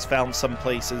 as well as found some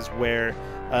places where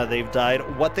they've died.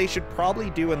 What they should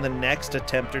probably do in the next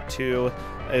attempt or two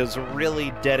is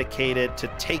really dedicated to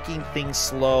taking things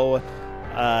slow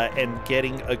and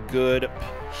getting a good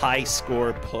high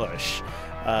score push.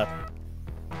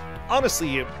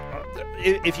 Honestly,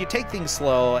 if you take things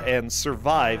slow and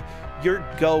survive, you're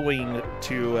going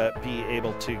to be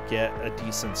able to get a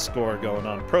decent score going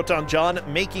on. Proton John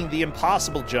making the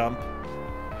impossible jump.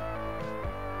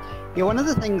 Yeah, one of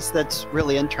the things that's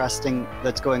really interesting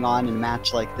that's going on in a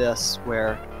match like this,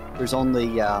 where there's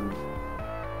only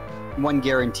one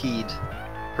guaranteed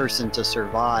person to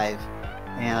survive,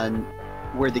 and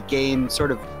where the game sort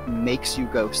of makes you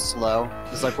go slow,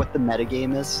 is like what the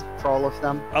metagame is for all of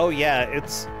them. Oh yeah,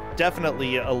 it's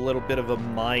definitely a little bit of a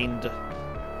mind...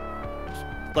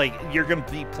 Like, you're going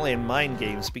to be playing mind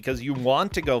games because you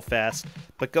want to go fast,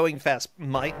 but going fast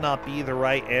might not be the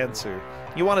right answer.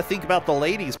 You want to think about the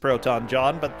ladies, Proton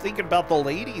John, but thinking about the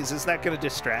ladies, is that going to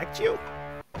distract you?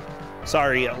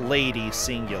 Sorry, lady,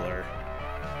 singular.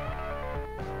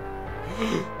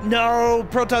 No!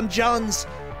 Proton John's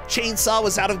chainsaw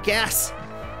was out of gas!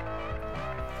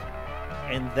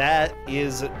 And that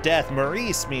is death.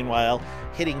 Maurice, meanwhile,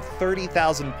 hitting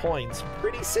 30,000 points.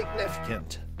 Pretty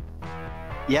significant.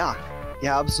 Yeah,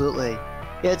 absolutely.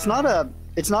 Yeah, it's not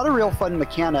a real fun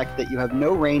mechanic that you have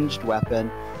no ranged weapon,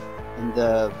 and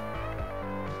the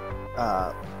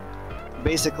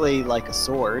basically like a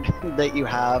sword that you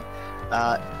have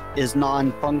is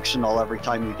non-functional every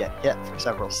time you get hit for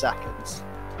several seconds.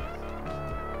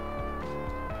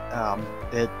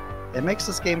 It makes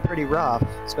this game pretty rough,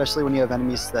 especially when you have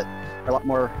enemies that are a lot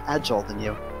more agile than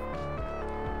you.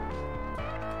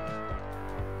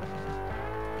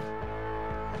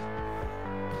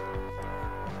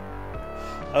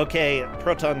 Okay,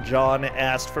 Proton John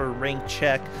asked for a rank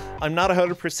check. I'm not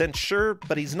 100% sure,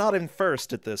 but he's not in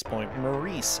first at this point.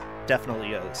 Maurice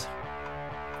definitely is.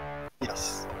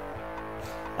 Yes.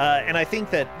 And I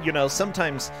think that, you know,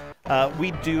 sometimes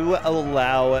we do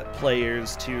allow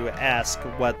players to ask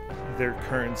what their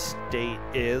current state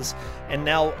is. And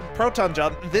now, Proton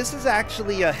John, this is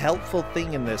actually a helpful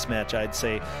thing in this match, I'd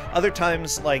say. Other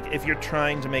times, like, if you're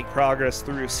trying to make progress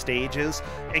through stages,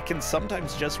 it can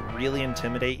sometimes just really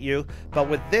intimidate you. But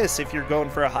with this, if you're going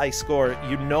for a high score,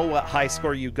 you know what high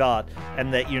score you got,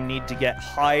 and that you need to get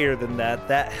higher than that.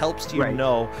 That helps you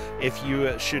know if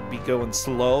you should be going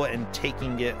slow and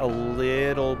taking it a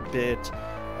little bit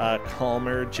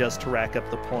calmer just to rack up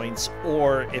the points,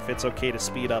 or if it's okay to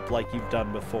speed up like you've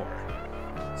done before.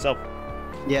 So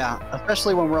yeah,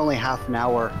 especially when we're only half an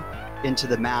hour into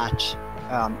the match,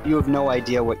 you have no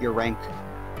idea what your rank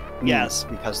means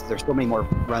because there's so many more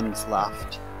runs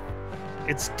left.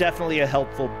 It's definitely a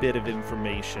helpful bit of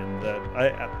information that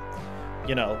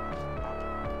you know,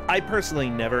 I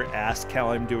personally never ask how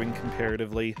I'm doing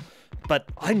comparatively, but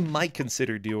I might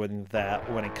consider doing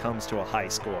that when it comes to a high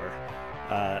score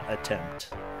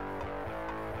attempt.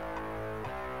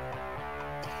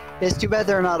 It's too bad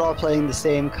they're not all playing the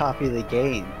same copy of the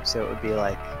game, so it would be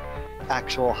like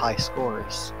actual high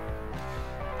scores.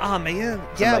 Oh man,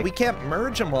 So, yeah, like, we can't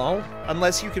merge them all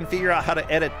unless you can figure out how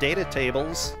to edit data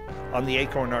tables on the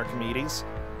Acorn Archimedes.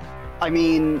 I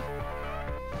mean,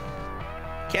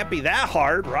 Can't be that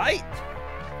hard, right?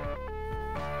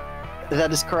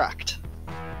 that is correct.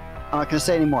 I'm not going to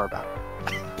say any more about it.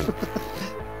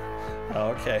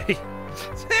 Okay.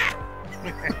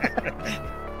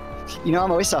 You know,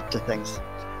 I'm always up to things.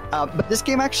 But this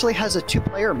game actually has a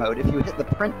 2-player mode if you hit the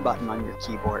print button on your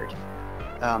keyboard.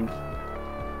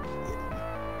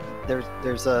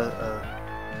 There's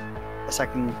a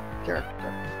second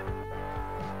character.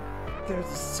 There's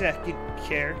a second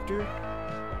character.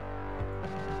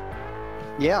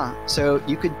 Yeah, so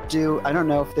you could do, I don't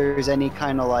know if there's any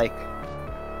kind of like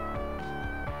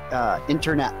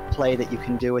internet play that you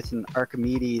can do with an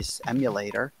Archimedes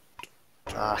emulator.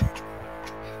 But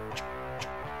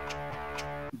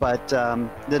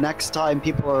the next time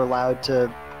people are allowed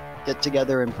to get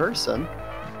together in person,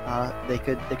 they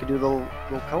could do a little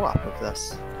co-op of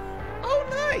this. Oh,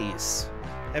 nice!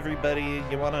 Everybody,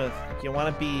 you wanna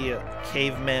be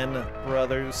cavemen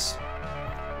brothers?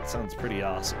 That sounds pretty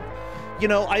awesome. You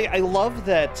know, I love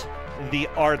that the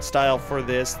art style for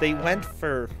this, they went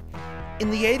for...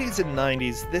 In the 80s and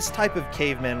 90s, this type of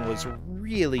caveman was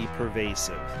really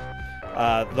pervasive.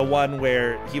 The one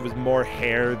where he was more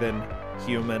hair than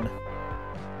human.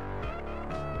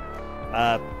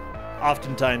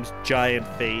 Oftentimes giant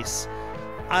face.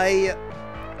 I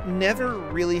never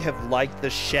really have liked the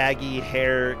shaggy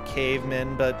hair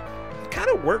caveman, but it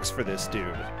kind of works for this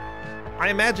dude. I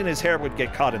imagine his hair would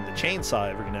get caught in the chainsaw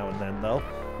every now and then, though.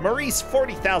 Maurice,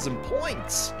 40,000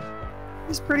 points!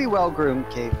 He's pretty well-groomed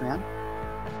caveman.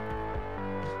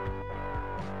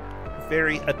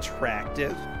 Very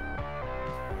attractive.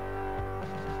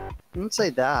 I wouldn't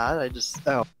say that, I just...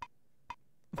 Oh.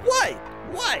 What?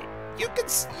 What? You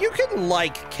can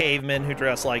like cavemen who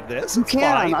dress like this. You It's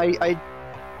can, fine.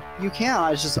 you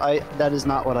can, that is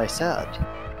not what I said.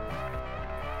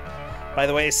 By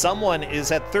the way, someone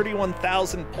is at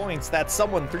 31,000 points. That's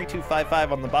someone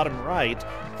 3255 on the bottom right.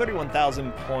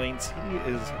 31,000 points. He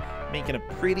is making a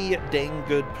pretty dang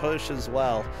good push as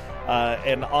well.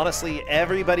 And honestly,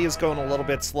 everybody is going a little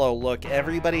bit slow. Look,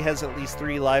 everybody has at least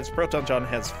 3 lives. Proton John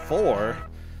has 4.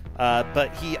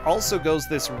 But he also goes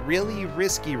this really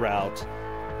risky route.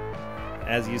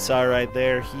 As you saw right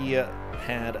there, he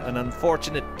had an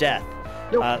unfortunate death.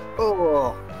 Nope.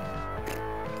 Oh.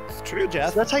 It's true,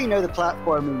 Jeff. So that's how you know the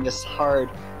platforming is hard.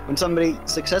 When somebody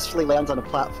successfully lands on a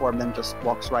platform, then just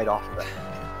walks right off of it.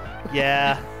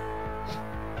 Yeah.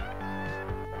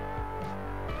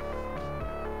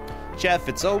 Jeff,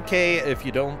 it's okay if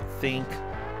you don't think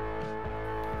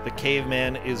the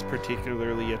caveman is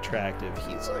particularly attractive.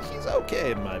 He's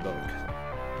okay in my book.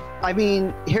 I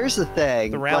mean, here's the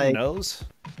thing. The round like, nose?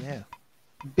 Yeah.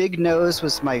 Big Nose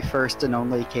was my first and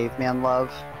only caveman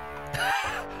love.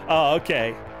 Oh,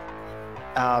 okay.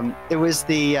 It was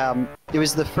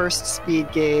the first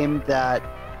speed game that,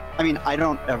 I mean, I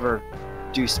don't ever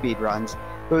do speed runs.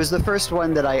 It was the first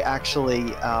one that I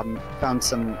actually found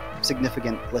some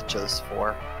significant glitches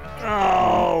for.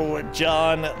 Oh,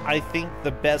 John, I think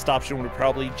the best option would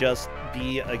probably just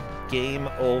be a game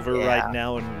over right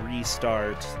now and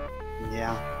restart.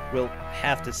 Yeah. We'll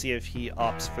have to see if he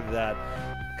opts for that,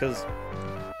 because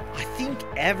I think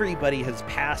everybody has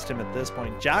passed him at this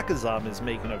point. Jakazam is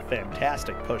making a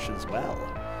fantastic push as well.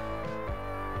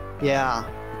 Yeah,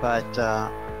 but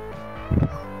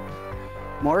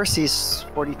Morrissey's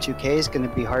 42K is going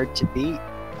to be hard to beat.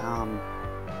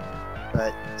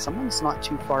 But someone's not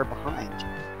too far behind.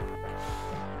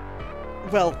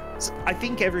 Well, I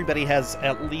think everybody has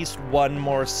at least one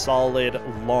more solid,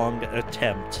 long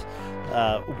attempt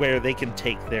where they can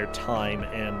take their time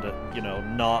and, you know,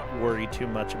 not worry too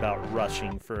much about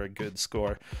rushing for a good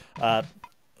score.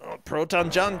 Proton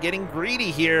John getting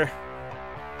greedy here.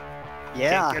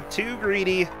 Yeah. Can't get too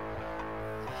greedy.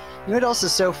 You know what else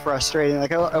is so frustrating?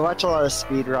 Like, I watch a lot of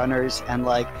speedrunners, and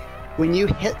like, when you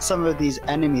hit some of these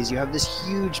enemies, you have this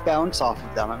huge bounce off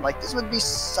of them. I'm like, this would be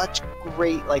such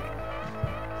great, like,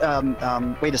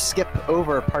 way to skip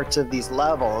over parts of these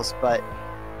levels, but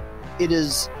it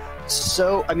is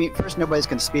so, I mean, first, nobody's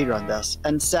going to speedrun this,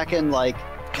 and second, like,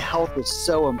 health is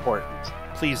so important.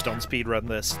 Please don't speedrun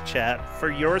this, chat, for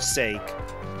your sake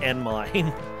and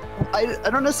mine. I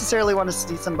don't necessarily want to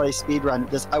see somebody speedrun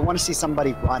this. I want to see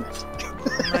somebody run it.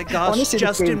 Oh my gosh,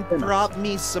 Justin brought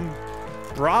me some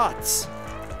brats.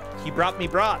 He brought me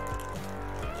brat.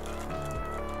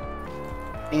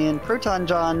 And Proton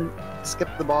John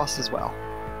skipped the boss as well.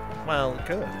 Well,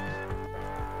 good.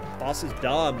 Boss is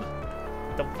dumb.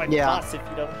 Don't fight the boss if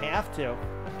you don't have to.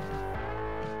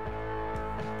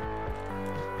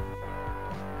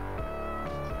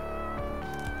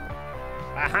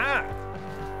 Aha!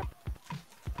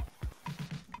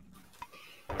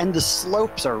 And the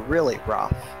slopes are really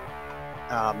rough.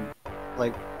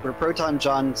 Like where Proton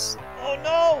John's. Oh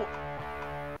no!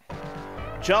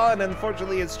 John,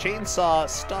 unfortunately, his chainsaw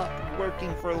stopped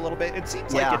working for a little bit. It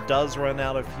seems like it does run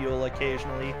out of fuel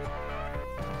occasionally.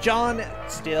 John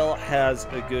still has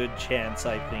a good chance,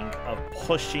 I think, of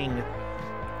pushing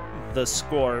the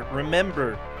score.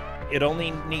 Remember, it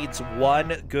only needs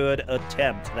one good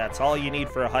attempt. That's all you need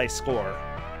for a high score.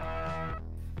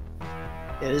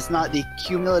 It is not the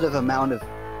cumulative amount of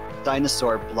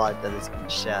dinosaur blood that has been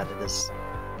shed. It is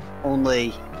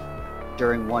only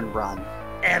during one run.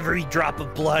 Every drop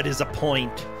of blood is a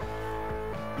point.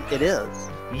 It is.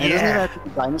 And Yeah. it doesn't even have to be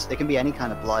dinosaur. It can be any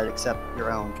kind of blood except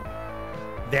your own.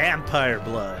 Vampire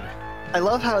blood. I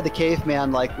love how the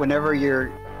caveman, like, whenever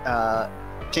your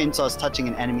chainsaw's touching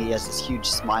an enemy, he has this huge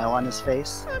smile on his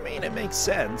face. I mean, it makes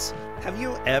sense. Have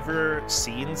you ever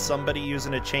seen somebody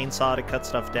using a chainsaw to cut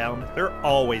stuff down? They're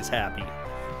always happy.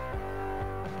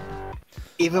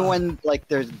 Even when, like,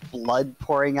 there's blood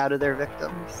pouring out of their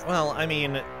victims. Well, I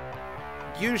mean,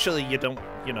 usually you don't,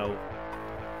 you know,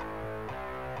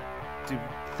 do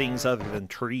things other than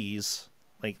trees.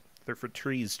 Like, they're for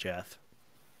trees, Jeff.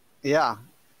 Yeah.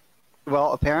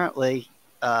 Well, apparently,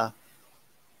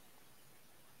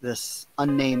 this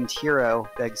unnamed hero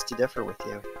begs to differ with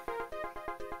you.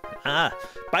 Ah,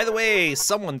 by the way,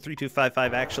 someone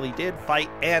 3255 actually did fight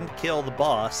and kill the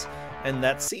boss, and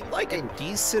that seemed like a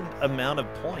decent amount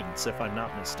of points, if I'm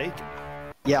not mistaken.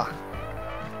 Yeah.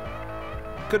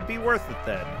 Could be worth it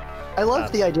then. I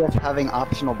love the idea of having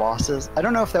optional bosses. I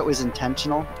don't know if that was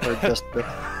intentional or just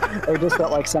or just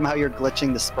that like somehow you're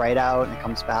glitching the sprite out and it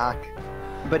comes back.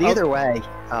 But either way,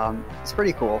 it's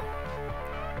pretty cool.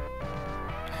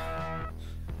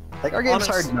 Like our game's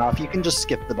hard enough. You can just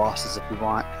skip the bosses if you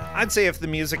want. I'd say if the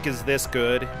music is this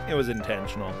good, it was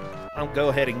intentional. I'll go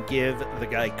ahead and give the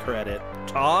guy credit.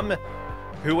 Tom,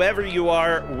 whoever you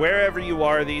are, wherever you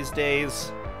are these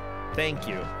days, thank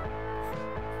you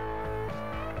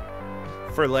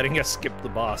for letting us skip the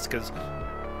boss, because,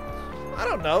 I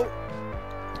don't know,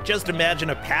 just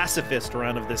imagine a pacifist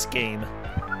run of this game.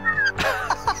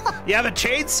 You have a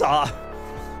chainsaw.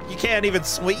 You can't even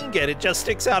swing it. It just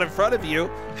sticks out in front of you.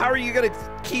 How are you going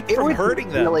to keep from hurting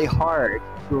them? It's really hard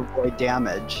to avoid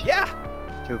damage. Yeah.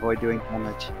 To avoid doing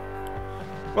damage.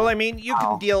 Well, I mean, you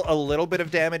can deal a little bit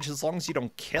of damage as long as you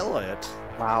don't kill it.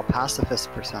 Wow, pacifist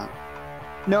percent.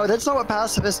 No, that's not what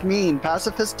pacifist mean.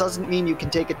 Pacifist doesn't mean you can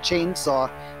take a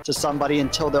chainsaw to somebody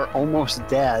until they're almost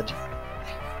dead.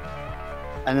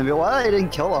 And then be, well, I didn't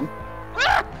kill them.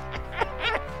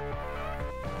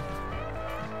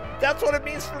 That's what it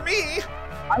means for me.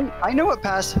 I know what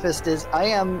pacifist is. I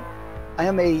am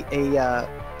a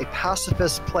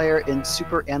pacifist player in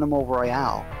Super Animal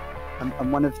Royale.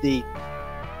 I'm one of the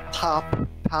top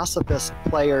pacifist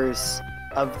players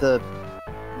of the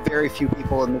very few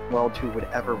people in the world who would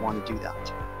ever want to do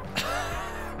that.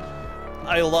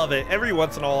 I love it. Every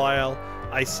once in a while,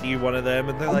 I see one of them,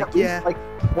 and they're like, yeah. Like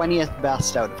 20th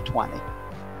best out of 20.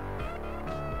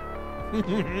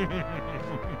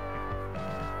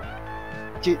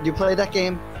 Do you play that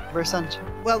game, Versant?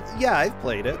 Well, yeah, I've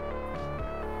played it.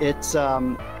 It's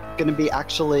going to be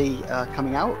actually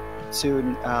coming out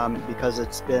soon because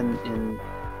it's been in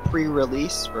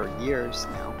pre-release for years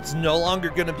now. It's no longer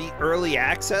going to be early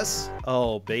access?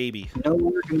 Oh, baby. No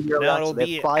longer going to be early access. It'll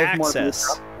be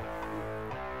access.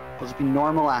 It'll be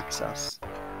normal access.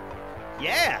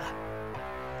 Yeah.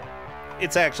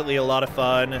 It's actually a lot of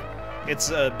fun. It's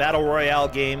a battle royale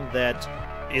game that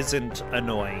isn't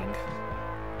annoying.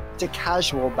 It's a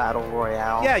casual battle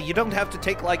royale. Yeah, you don't have to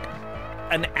take like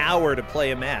an hour to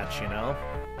play a match, you know?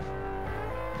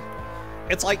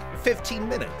 It's like 15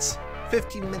 minutes.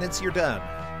 15 minutes, you're done.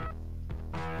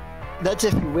 That's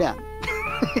if you win.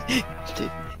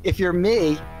 If you're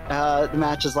me, the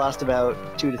matches last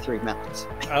about 2 to 3 minutes.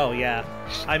 Oh, yeah.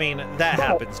 I mean, that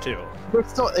happens too. But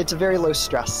still, it's a very low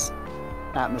stress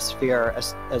atmosphere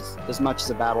as much as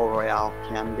a battle royale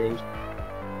can be.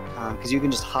 Because you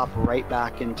can just hop right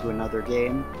back into another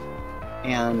game.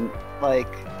 And,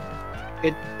 like,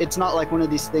 it's not like one of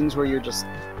these things where you're just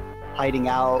hiding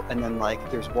out and then,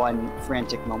 like, there's one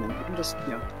frantic moment. You can just,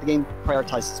 you know, the game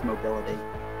prioritizes mobility.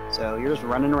 So you're just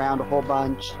running around a whole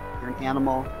bunch. You're an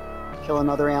animal, killing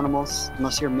other animals,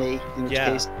 unless you're me, in which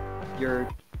case you're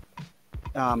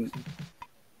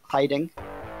hiding.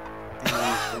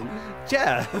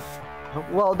 Jeff!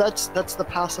 Well, that's the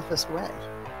pacifist way.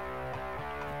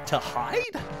 To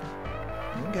hide?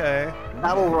 Okay.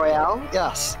 Battle Royale?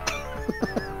 Yes.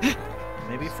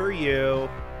 Maybe for you.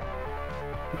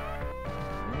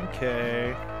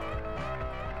 Okay.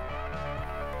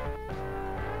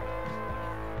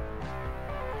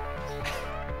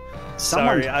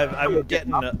 Sorry, I'm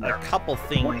getting a couple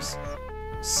things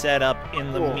set up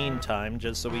in the meantime,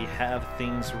 just so we have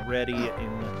things ready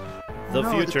in the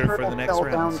future for the next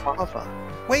rounds.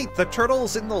 Wait, the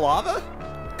turtle's in the lava?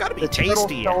 Gotta be tasty. The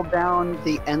turtle fell down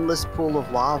the endless pool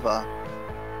of lava.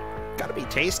 Gotta be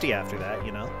tasty after that,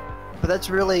 you know? But that's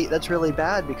really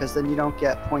bad, because then you don't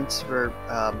get points for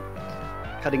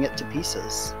cutting it to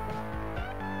pieces.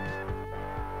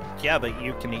 Yeah, but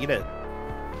you can eat it.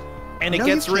 And it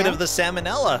gets rid of the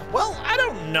salmonella. Well, I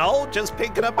don't know. Just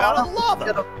pick it up out of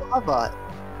lava.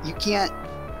 You can't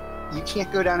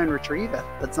go down and retrieve it.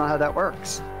 That's not how that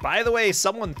works. By the way,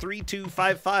 someone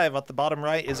 3255 at the bottom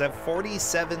right is at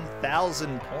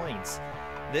 47,000 points.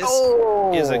 This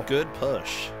is a good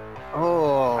push.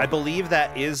 Oh. I believe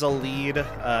that is a lead.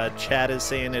 Chad is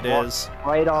saying it is.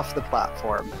 Right off the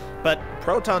platform. But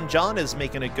Proton John is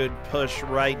making a good push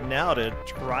right now to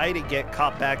try to get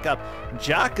caught back up.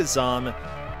 Jakazam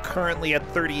currently at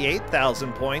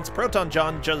 38,000 points. Proton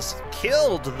John just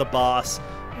killed the boss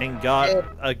and got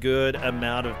a good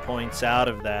amount of points out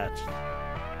of that.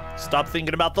 Stop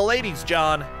thinking about the ladies,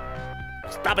 John.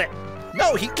 Stop it.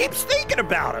 No, he keeps thinking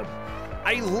about him.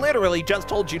 I literally just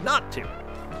told you not to.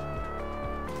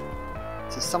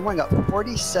 So someone got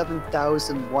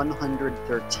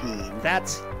 47,113.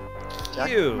 That's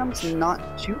huge. Jack's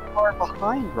not too far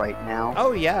behind right now.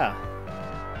 Oh, yeah.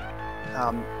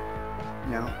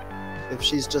 You know, if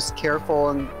she's just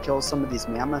careful and kills some of these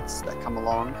mammoths that come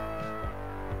along.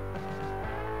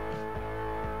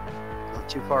 Not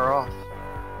too far off.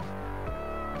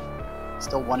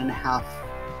 Still 1.5.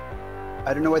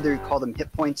 I don't know whether you call them hit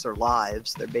points or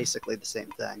lives. They're basically the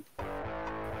same thing.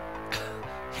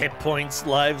 Hit points,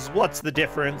 lives, what's the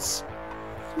difference?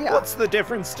 Yeah. What's the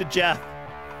difference to Jeff?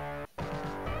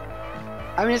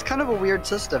 I mean, it's kind of a weird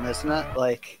system, isn't it?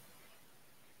 Like,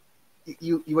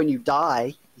 you when you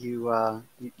die, you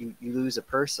lose a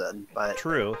person, but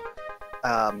true.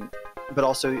 But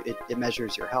also it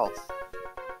measures your health.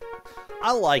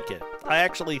 I like it. I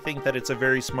actually think that it's a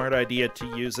very smart idea to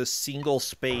use a single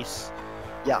space.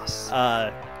 Yes.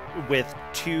 With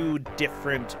two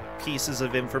different pieces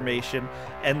of information,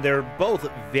 and they're both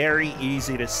very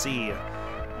easy to see.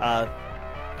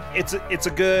 It's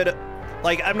a good,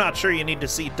 like, I'm not sure you need to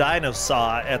see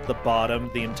DinoSaw at the bottom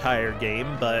the entire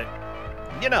game, but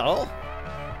you know,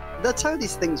 that's how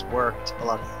these things worked a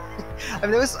lot. I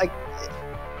mean, there was like,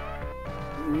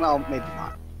 well, maybe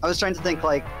not. I was trying to think,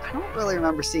 like, I don't really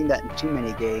remember seeing that in too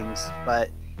many games, but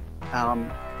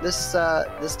this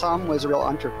Tom was a real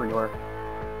entrepreneur.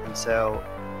 And so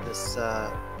this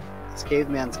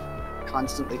caveman's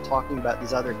constantly talking about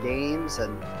these other games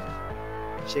and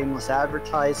shameless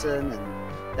advertising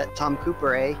and that Tom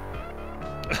Cooper, eh?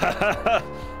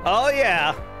 Oh,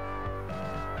 yeah.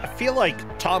 I feel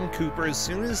like Tom Cooper, as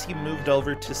soon as he moved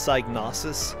over to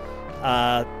Psygnosis,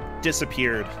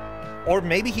 disappeared. Or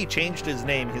maybe he changed his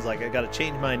name. He's like, I gotta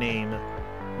change my name.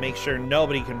 Make sure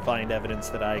nobody can find evidence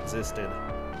that I existed.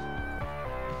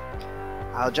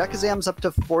 Jakazam's up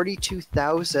to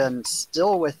 42,000,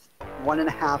 still with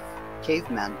 1.5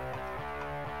 cavemen.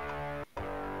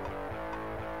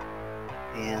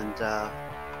 And a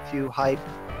few high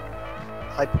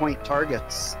point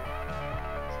targets,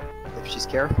 if she's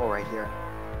careful right here.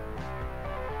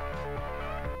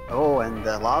 Oh, and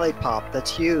the lollipop,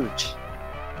 that's huge.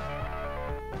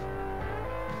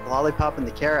 The lollipop and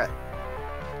the carrot.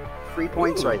 3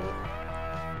 points. Ooh. Right there.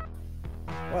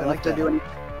 Well, I like to do anything.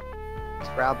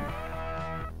 Just grab them.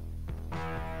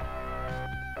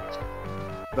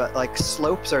 But, like,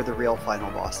 slopes are the real final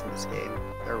boss in this game.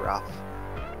 They're rough.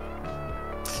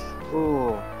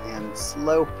 Ooh, and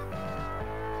slope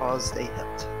caused a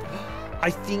hit. I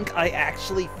think I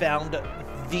actually found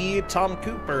the Tom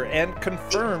Cooper and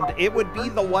confirmed it would be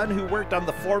the one who worked on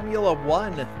the Formula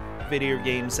 1 video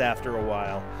games after a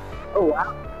while. Oh,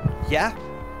 wow. Yeah.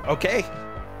 Okay.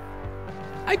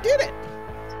 I did it.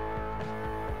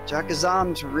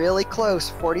 Jakazam's really close,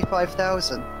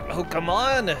 45,000. Oh, come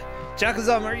on.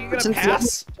 Jakazam, are you going to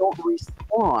pass? They don't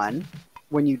respawn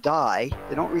when you die.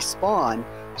 They don't respawn,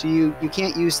 so you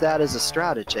can't use that as a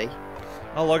strategy.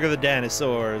 Oh, look at the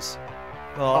dinosaurs.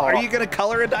 Oh, are you going to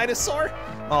color a dinosaur?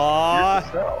 Aw.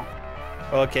 So.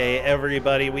 Okay,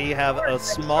 everybody, we have a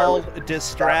small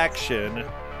distraction.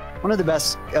 One of the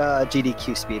best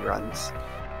GDQ speedruns.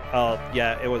 Oh,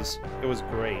 yeah, it was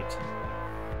great.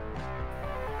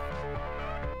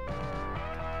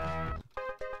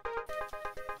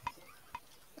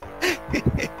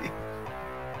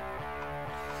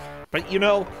 But you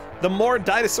know, the more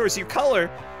dinosaurs you color,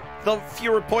 the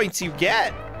fewer points you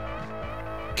get.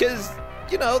 Because,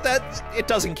 you know, that it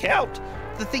doesn't count.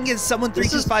 The thing is, someone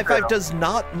 3255 does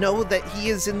not know that he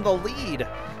is in the lead.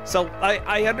 So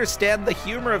I understand the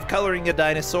humor of coloring a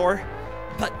dinosaur,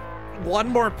 but one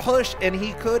more push and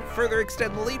he could further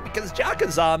extend the lead because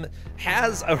Jakazam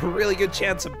has a really good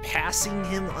chance of passing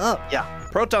him up. Yeah.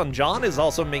 Proton John is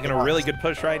also making a really good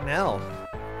push right now.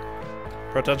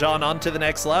 Proton John on to the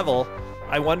next level.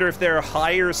 I wonder if there are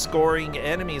higher scoring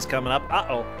enemies coming up.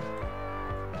 Uh-oh.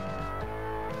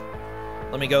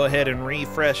 Let me go ahead and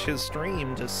refresh his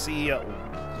stream to see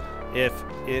if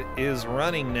it is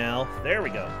running now. There we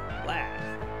go. Live.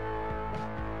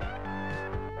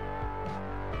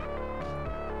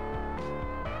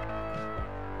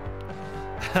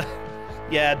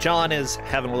 Yeah, John is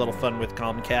having a little fun with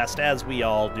Comcast, as we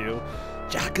all do.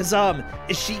 Jakazam,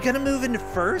 is she gonna move into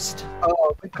first?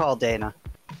 Oh, good call, Dana.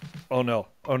 Oh no,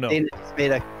 oh no. Dana just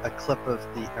made a clip of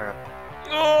the...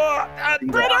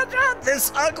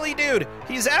 This ugly dude,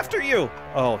 he's after you.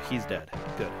 Oh, he's dead.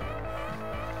 Good.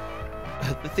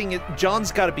 The thing is,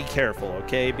 John's got to be careful,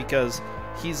 okay? Because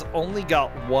he's only got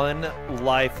one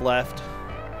life left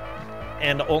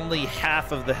and only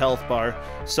half of the health bar.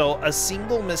 So a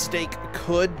single mistake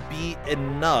could be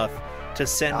enough to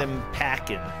send him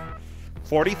packing.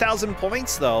 40,000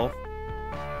 points, though.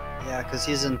 Yeah, because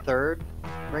he's in third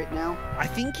right now. I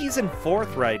think he's in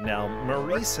fourth right now.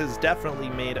 Maurice has definitely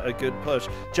made a good push.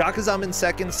 Jakazam in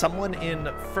second, someone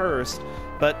in first.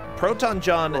 But Proton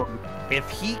John, if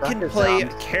he can play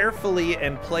carefully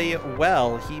and play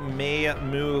well, he may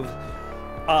move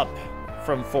up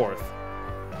from fourth.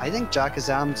 I think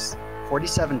Jakazam's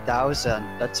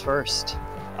 47,000. That's first.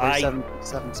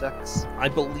 47.76. I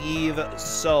believe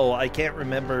so. I can't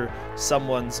remember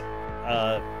someone's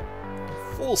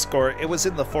full score. It was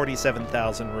in the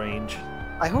 47,000 range.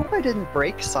 I hope I didn't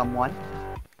break someone.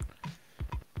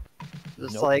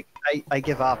 It's like, I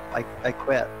give up. I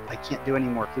quit. I can't do any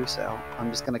more Ku5. I'm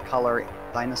just going to color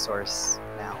dinosaurs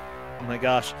now. Oh my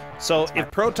gosh. So if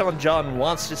Proton John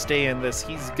wants to stay in this,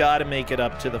 he's got to make it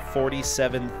up to the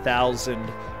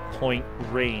 47,000 point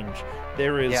range.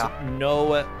 There is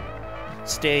no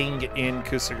staying in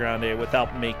Ku5ogrande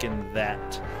without making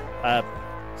that.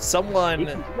 Someone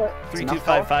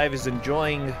 3255 is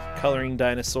enjoying coloring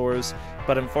dinosaurs,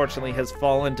 but unfortunately has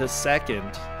fallen to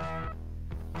second.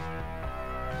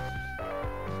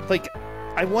 Like,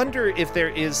 I wonder if there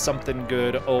is something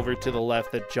good over to the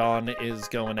left that John is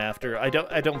going after. I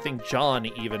don't think John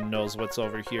even knows what's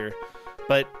over here.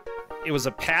 But it was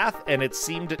a path and it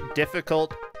seemed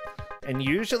difficult. And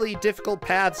usually difficult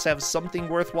paths have something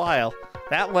worthwhile.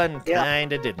 That one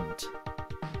kinda didn't.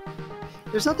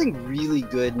 There's nothing really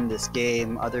good in this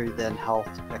game other than health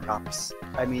pickups.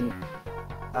 I mean,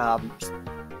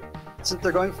 since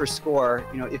they're going for score,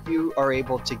 you know, if you are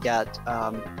able to get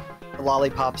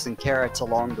lollipops and carrots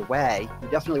along the way, you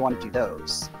definitely want to do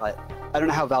those. But I don't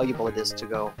know how valuable it is to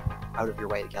go out of your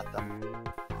way to get them.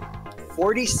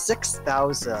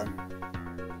 46,000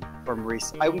 from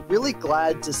Reese. I'm really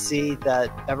glad to see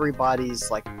that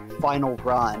everybody's like final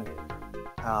run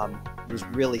was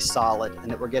really solid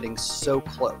and that we're getting so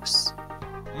close.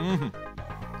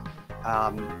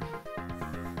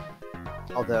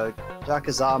 Although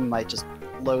Jakazam might just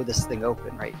blow this thing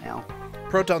open right now.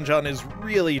 Proton John is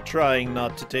really trying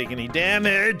not to take any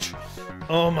damage.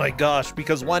 Oh my gosh,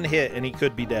 because one hit and he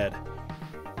could be dead.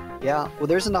 Yeah, well,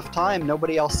 there's enough time.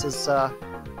 Nobody else has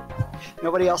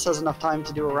enough time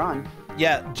to do a run.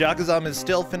 Yeah, Jakazam is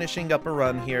still finishing up a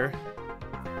run here.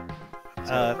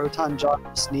 So Proton John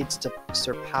just needs to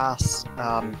surpass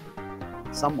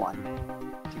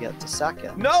someone to get to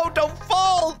second. No, don't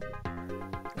fall!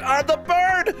 The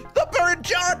bird! The bird,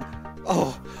 John!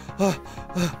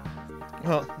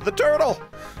 The turtle!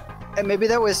 And maybe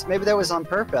that was on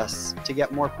purpose to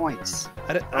get more points.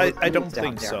 I don't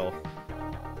think so.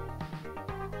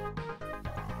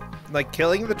 Like,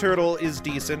 killing the turtle is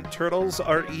decent. Turtles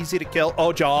are easy to kill.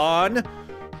 Oh, John!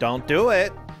 Don't do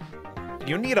it.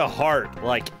 You need a heart,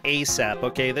 like, ASAP,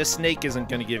 okay? This snake isn't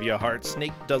gonna give you a heart.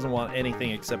 Snake doesn't want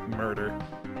anything except murder.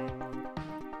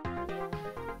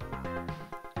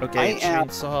 Okay,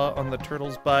 chainsaw on the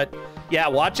turtle's butt. Yeah,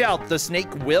 watch out. The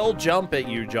snake will jump at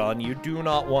you, John. You do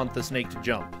not want the snake to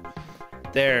jump.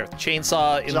 There,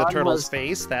 chainsaw in the turtle's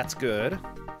face. That's good.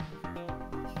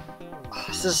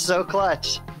 This is so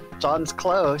clutch. John's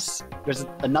close. There's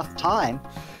enough time.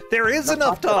 There is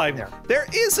enough time. There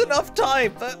is enough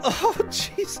time. Oh,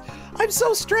 jeez. I'm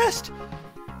so stressed.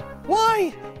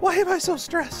 Why? Why am I so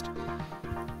stressed?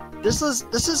 This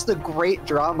is the great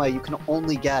drama you can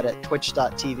only get at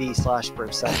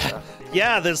twitch.tv/Bersecha.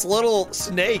 Yeah, this little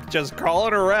snake just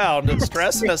crawling around and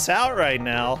stressing us out right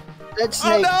now. That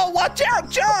snake. Oh no, watch out,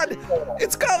 John!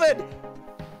 It's coming!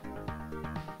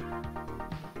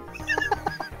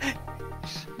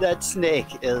 That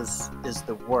snake is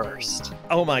the worst.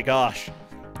 Oh my gosh.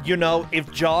 You know,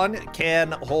 if John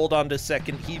can hold on to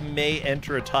second, he may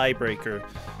enter a tiebreaker.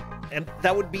 And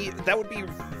that would be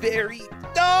very...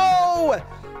 No!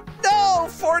 No!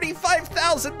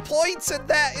 45,000 points and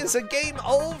that is a game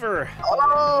over.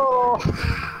 Oh!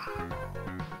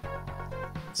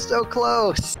 So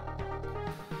close.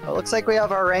 Well, looks like we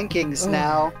have our rankings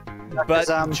now. But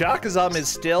Jakazam is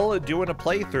still doing a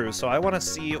playthrough, so I want to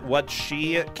see what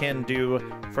she can do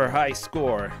for high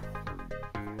score.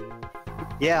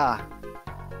 Yeah.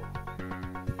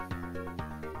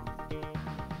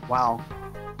 Wow.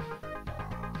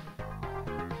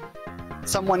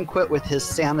 Someone quit with his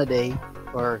sanity,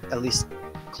 or at least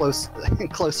close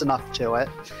enough to it.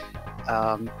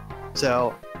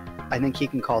 So I think he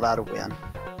can call that a win.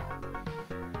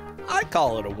 I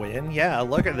call it a win. Yeah,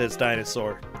 look at this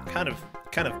dinosaur. Kind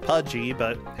of pudgy,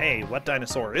 but hey, what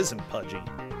dinosaur isn't pudgy?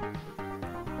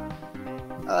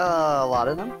 A lot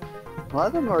of them. A lot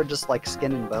of them are just like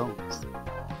skin and bones,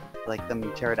 like them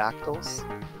pterodactyls.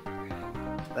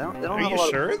 They don't Are have you a lot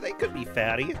sure? They could be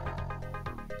fatty.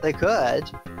 They could.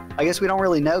 I guess we don't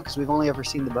really know because we've only ever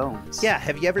seen the bones. Yeah,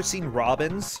 have you ever seen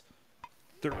robins?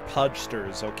 They're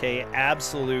pudgsters, okay?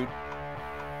 Absolute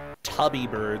tubby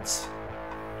birds.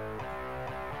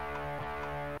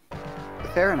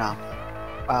 Fair enough.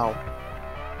 Wow.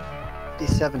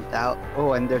 57,000.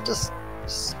 Oh, and they're just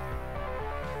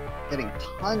getting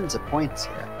tons of points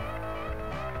here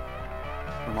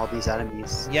from all these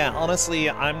enemies. Yeah, honestly,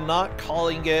 I'm not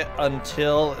calling it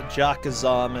until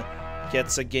Jakazam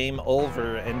gets a game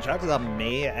over, and Jakazam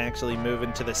may actually move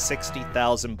into the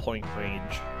 60,000 point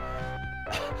range.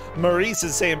 Maurice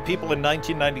is saying people in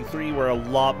 1993 were a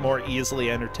lot more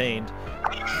easily entertained.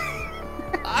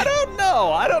 I don't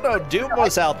know. Doom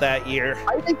was out that year.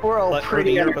 I think we're all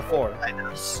pretty the year before. by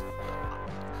this.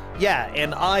 Yeah,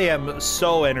 and I am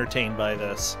so entertained by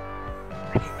this.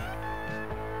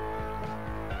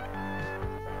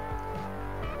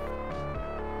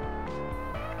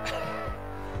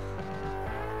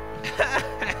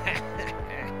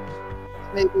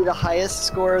 Maybe the highest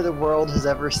score the world has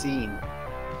ever seen.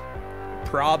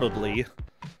 Probably.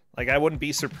 Like, I wouldn't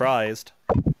be surprised.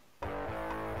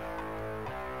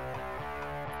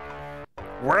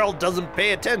 World doesn't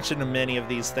pay attention to many of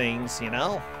these things, you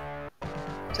know?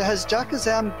 So has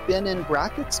Jakazam been in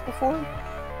brackets before?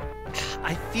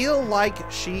 I feel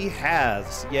like she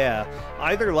has, yeah.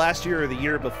 Either last year or the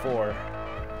year before.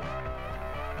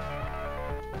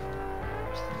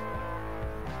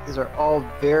 These are all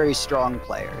very strong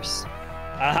players.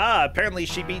 Aha, apparently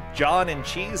she beat John and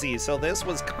Cheesy, so this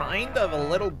was kind of a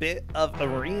little bit of a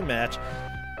rematch.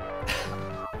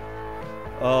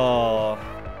 Oh.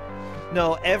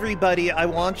 No, everybody, I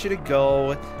want you to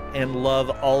go and love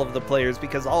all of the players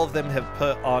because all of them have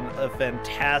put on a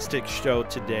fantastic show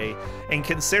today. And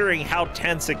considering how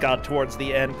tense it got towards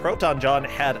the end, Proton John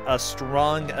had a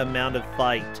strong amount of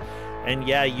fight. And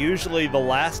yeah, usually the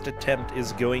last attempt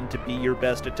is going to be your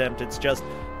best attempt. It's just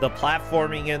the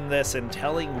platforming in this and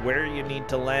telling where you need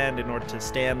to land in order to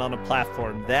stand on a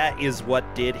platform. That is what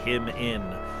did him in.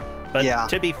 But yeah,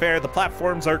 to be fair, the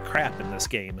platforms are crap in this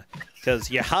game because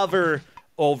you hover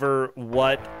over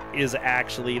what is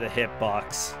actually the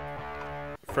hitbox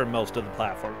for most of the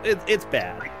platform. It's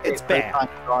bad. It's bad.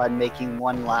 On making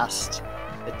one last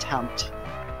attempt,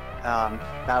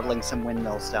 battling some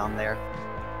windmills down there.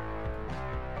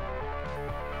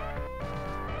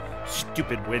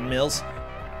 Stupid windmills.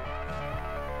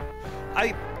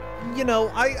 I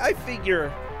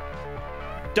figure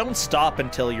don't stop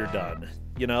until you're done.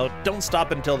 You know, don't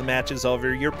stop until the match is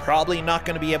over. You're probably not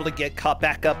going to be able to get caught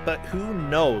back up, but who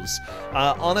knows?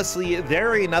 Honestly, there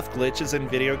are enough glitches in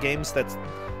video games that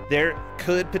there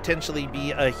could potentially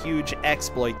be a huge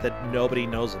exploit that nobody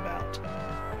knows about.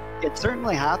 It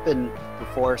certainly happened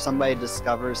before. Somebody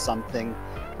discovers something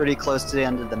pretty close to the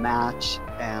end of the match,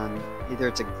 and either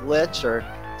it's a glitch or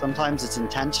sometimes it's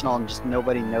intentional and just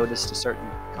nobody noticed a certain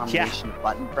combination of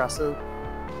button presses,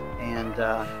 and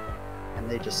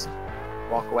they just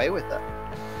walk away with it.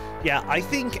 Yeah, I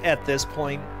think at this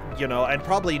point, you know, I'd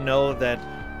probably know that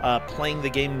playing the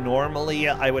game normally,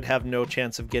 I would have no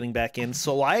chance of getting back in,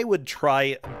 so I would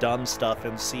try dumb stuff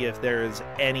and see if there is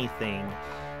anything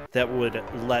that would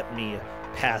let me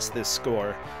pass this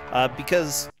score.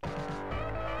 Because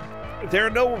there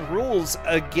are no rules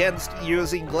against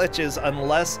using glitches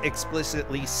unless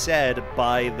explicitly said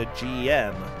by the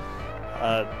GM.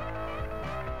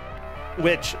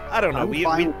 Which, I don't know, we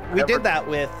did that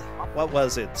with, what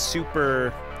was it,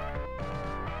 Super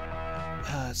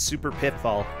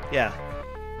Pitfall, yeah.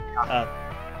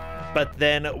 But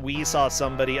then we saw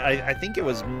somebody, I think it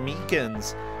was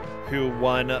Meekins, who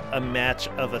won a match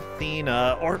of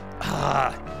Athena, or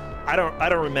I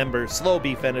don't remember. Slow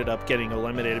Beef ended up getting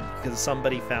eliminated because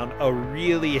somebody found a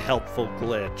really helpful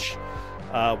glitch,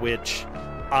 which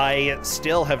I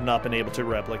still have not been able to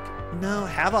replicate. No,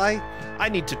 have I? I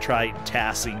need to try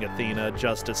tassing Athena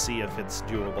just to see if it's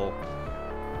doable.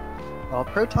 Well,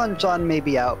 Proton John may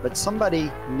be out, but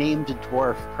somebody named a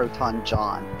dwarf Proton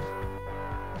John.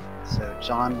 So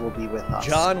John will be with us.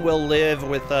 John will live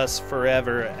with us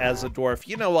forever as a dwarf.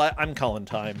 You know what? I'm calling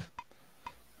time.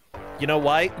 You know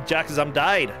why? Jackazam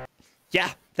died.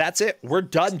 Yeah, that's it. We're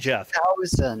done, Jeff.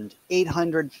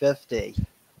 1,850.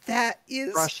 That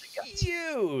is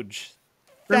huge.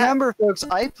 Remember, folks,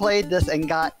 I played this and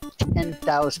got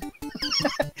 10,000.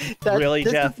 Really,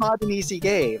 this Jeff? Is not an easy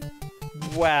game.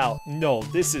 Wow. No,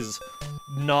 this is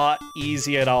not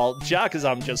easy at all.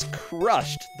 Jackazam just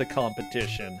crushed the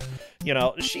competition. You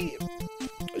know, she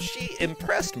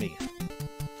impressed me.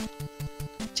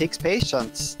 Takes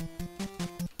patience.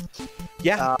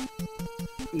 Yeah.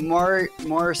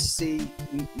 Maurice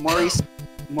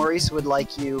would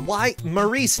like you. Why?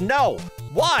 Maurice, no!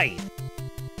 Why?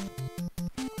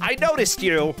 I noticed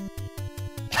you!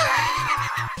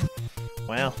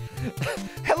 Well.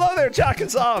 Hello there,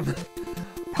 Jackazam!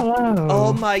 Hello.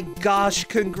 Oh my gosh,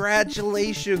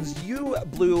 congratulations! You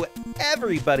blew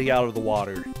everybody out of the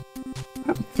water.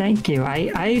 Thank you.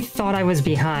 I thought I was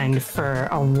behind for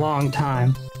a long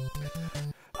time.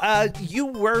 You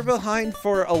were behind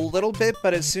for a little bit,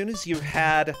 but as soon as you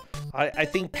had, I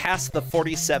think, past the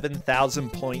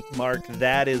 47,000 point mark,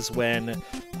 that is when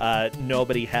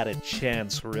nobody had a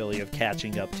chance, really, of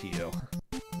catching up to you.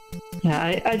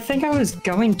 Yeah, I think I was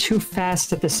going too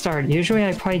fast at the start. Usually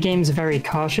I play games very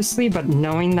cautiously, but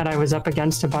knowing that I was up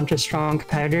against a bunch of strong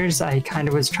competitors, I kind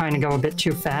of was trying to go a bit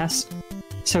too fast.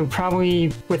 So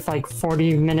probably with like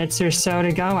 40 minutes or so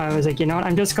to go, I was like, you know what,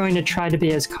 I'm just going to try to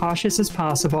be as cautious as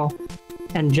possible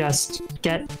and just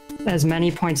get as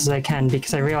many points as I can,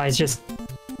 because I realized just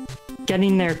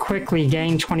getting there quickly,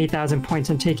 getting 20,000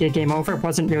 points and taking a game over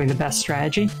wasn't really the best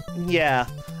strategy. Yeah,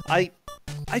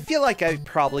 I feel like I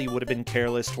probably would have been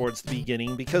careless towards the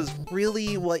beginning, because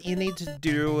really what you need to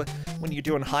do when you're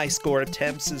doing high score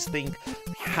attempts is think,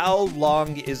 how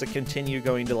long is a continue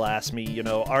going to last me? You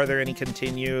know, are there any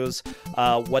continues?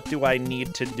 What do I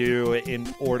need to do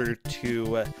in order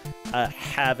to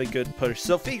have a good push?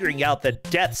 So figuring out that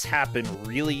deaths happen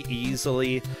really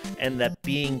easily and that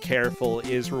being careful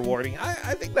is rewarding,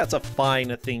 I think that's a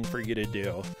fine thing for you to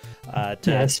do.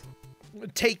 Yes.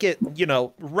 Take it, you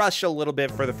know, rush a little bit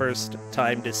for the first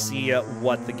time to see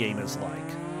what the game is like.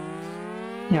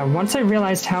 Yeah, once I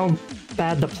realized how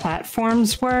bad the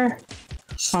platforms were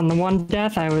on the one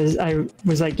death, I was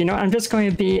like, you know, I'm just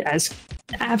going to be as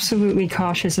absolutely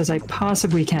cautious as I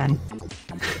possibly can.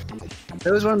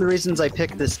 That was one of the reasons I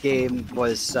picked this game,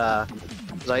 was I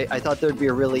thought there'd be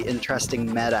a really interesting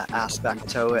meta aspect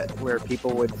to it, where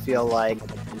people would feel like,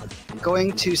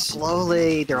 going too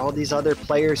slowly, there are all these other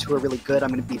players who are really good, I'm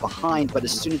going to be behind, but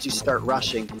as soon as you start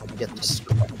rushing, you get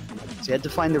destroyed. So you had to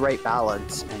find the right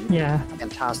balance, and you did a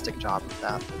fantastic job with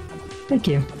that. Thank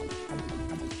you.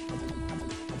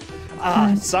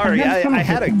 Sorry, I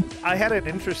had an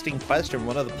interesting question.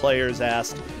 One of the players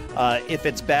asked if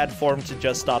it's bad form to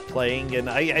just stop playing, and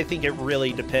I think it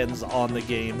really depends on the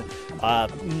game.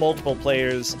 Multiple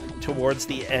players towards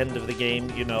the end of the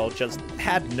game, you know, just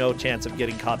had no chance of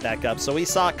getting caught back up. So we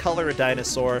saw Color a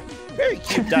Dinosaur, very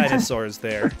cute dinosaurs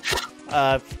there.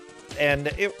 And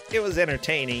it was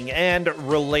entertaining and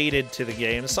related to the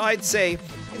game. So I'd say,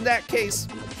 in that case,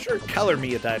 sure, color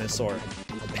me a dinosaur.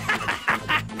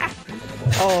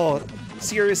 Oh,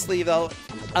 seriously though,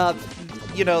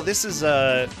 you know, this is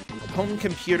a home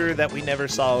computer that we never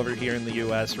saw over here in the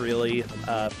US, really.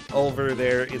 Over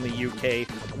there in the UK,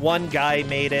 one guy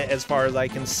made it, as far as I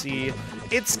can see.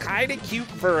 It's kind of cute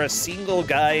for a single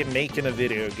guy making a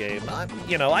video game.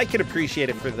 You know, I could appreciate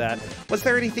it for that. Was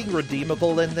there anything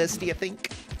redeemable in this, do you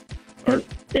think?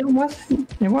 It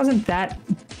wasn't that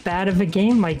bad of a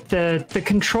game. Like, the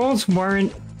controls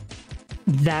weren't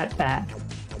that bad.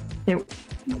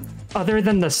 Other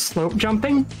than the slope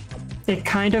jumping, it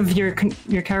kind of, your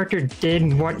character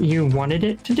did what you wanted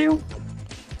it to do.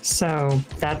 So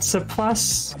that's a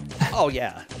plus. Oh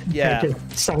yeah, yeah.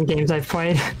 Some games I've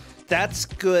played. That's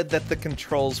good that the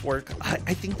controls work.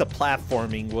 I think the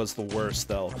platforming was the worst,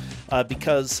 though,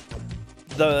 because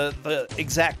the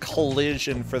exact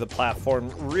collision for the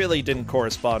platform really didn't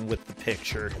correspond with the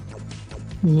picture.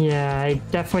 Yeah, I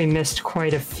definitely missed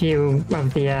quite a few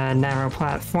of the narrow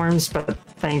platforms, but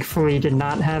thankfully did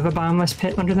not have a bottomless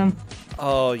pit under them.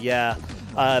 Oh, yeah.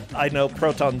 I know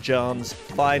Proton John's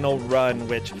final run,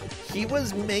 which he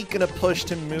was making a push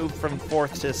to move from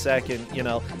 4th to 2nd, you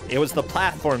know. It was the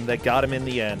platform that got him in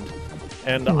the end.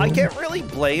 And I can't really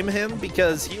blame him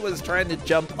because he was trying to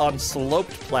jump on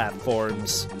sloped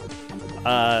platforms.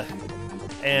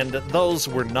 And those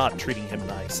were not treating him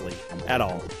nicely at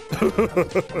all.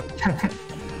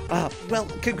 Well,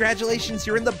 congratulations,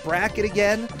 you're in the bracket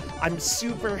again. I'm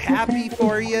super happy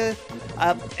for you.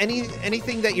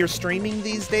 Anything that you're streaming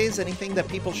these days? Anything that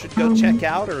people should go check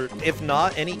out? Or if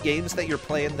not, any games that you're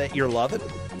playing that you're loving?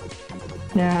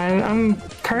 Yeah, I'm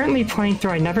currently playing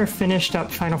through. I never finished up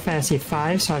Final Fantasy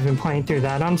V, so I've been playing through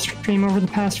that on stream over the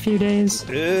past few days.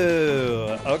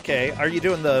 Ooh, okay. Are you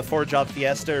doing the 4-job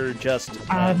fiesta or just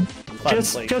fun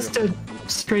playthrough? Just a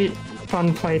straight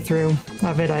fun playthrough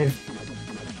of it. I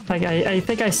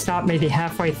think I stopped maybe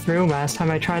halfway through last time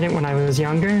I tried it when I was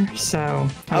younger, so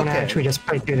I want to actually just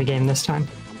play through the game this time.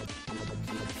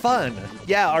 Fun.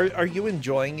 Yeah, are you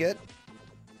enjoying it?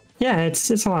 Yeah, it's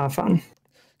a lot of fun.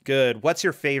 Good. What's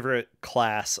your favorite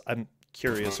class? I'm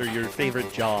curious, or your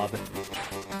favorite job?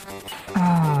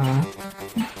 I'm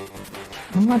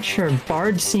not sure.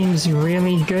 Bard seems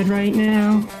really good right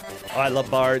now. Oh, I love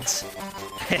bards.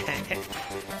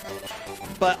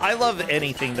 But I love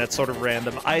anything that's sort of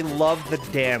random. I love the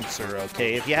dancer,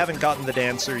 okay? If you haven't gotten the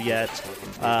dancer yet,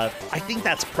 I think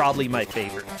that's probably my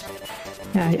favorite.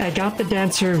 Yeah, I got the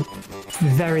dancer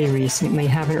very recently.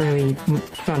 Haven't really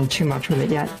done too much with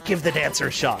it yet. Give the dancer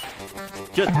a shot.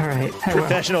 Just all right.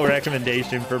 Professional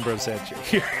recommendation from Brosenchi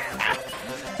here.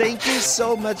 Thank you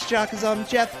so much, Jakazam.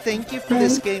 Jeff, thank you for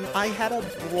this game. I had a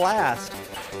blast.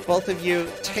 Both of you,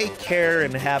 take care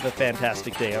and have a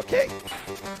fantastic day, okay?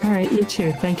 All right, you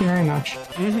too. Thank you very much.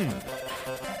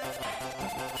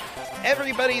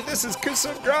 Everybody, this is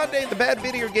Ku5ogrande, the Bad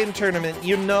Video Game Tournament.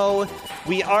 You know,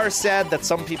 we are sad that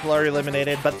some people are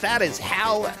eliminated, but that is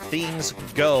how things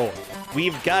go.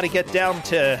 We've got to get down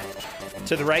to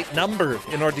the right number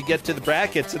in order to get to the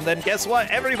brackets, and then guess what?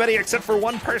 Everybody except for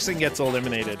one person gets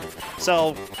eliminated.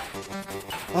 So,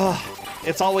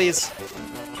 it's always,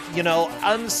 you know,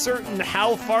 uncertain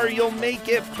how far you'll make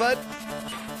it, but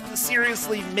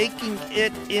seriously, making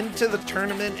it into the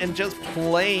tournament and just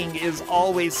playing is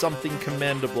always something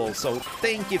commendable. So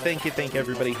thank you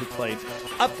everybody who played.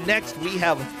 Up next, we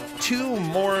have 2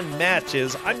 more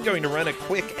matches. I'm going to run a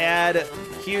quick ad.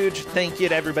 Huge thank you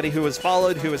to everybody who has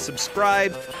followed, who has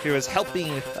subscribed, who is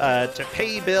helping to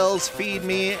pay bills, feed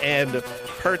me, and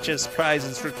purchase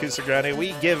prizes for Ku5ogrande.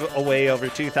 We give away over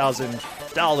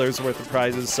 $2,000 worth of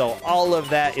prizes, so all of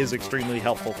that is extremely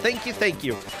helpful. Thank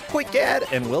you. Quick ad,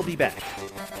 and we'll be back.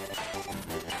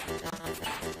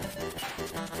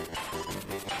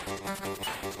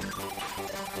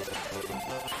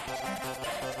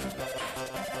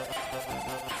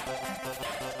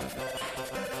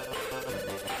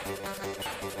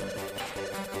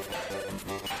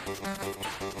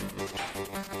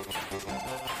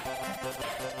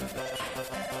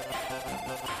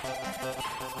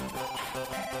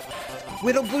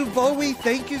 Widow Blue Bowie,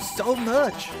 thank you so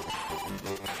much.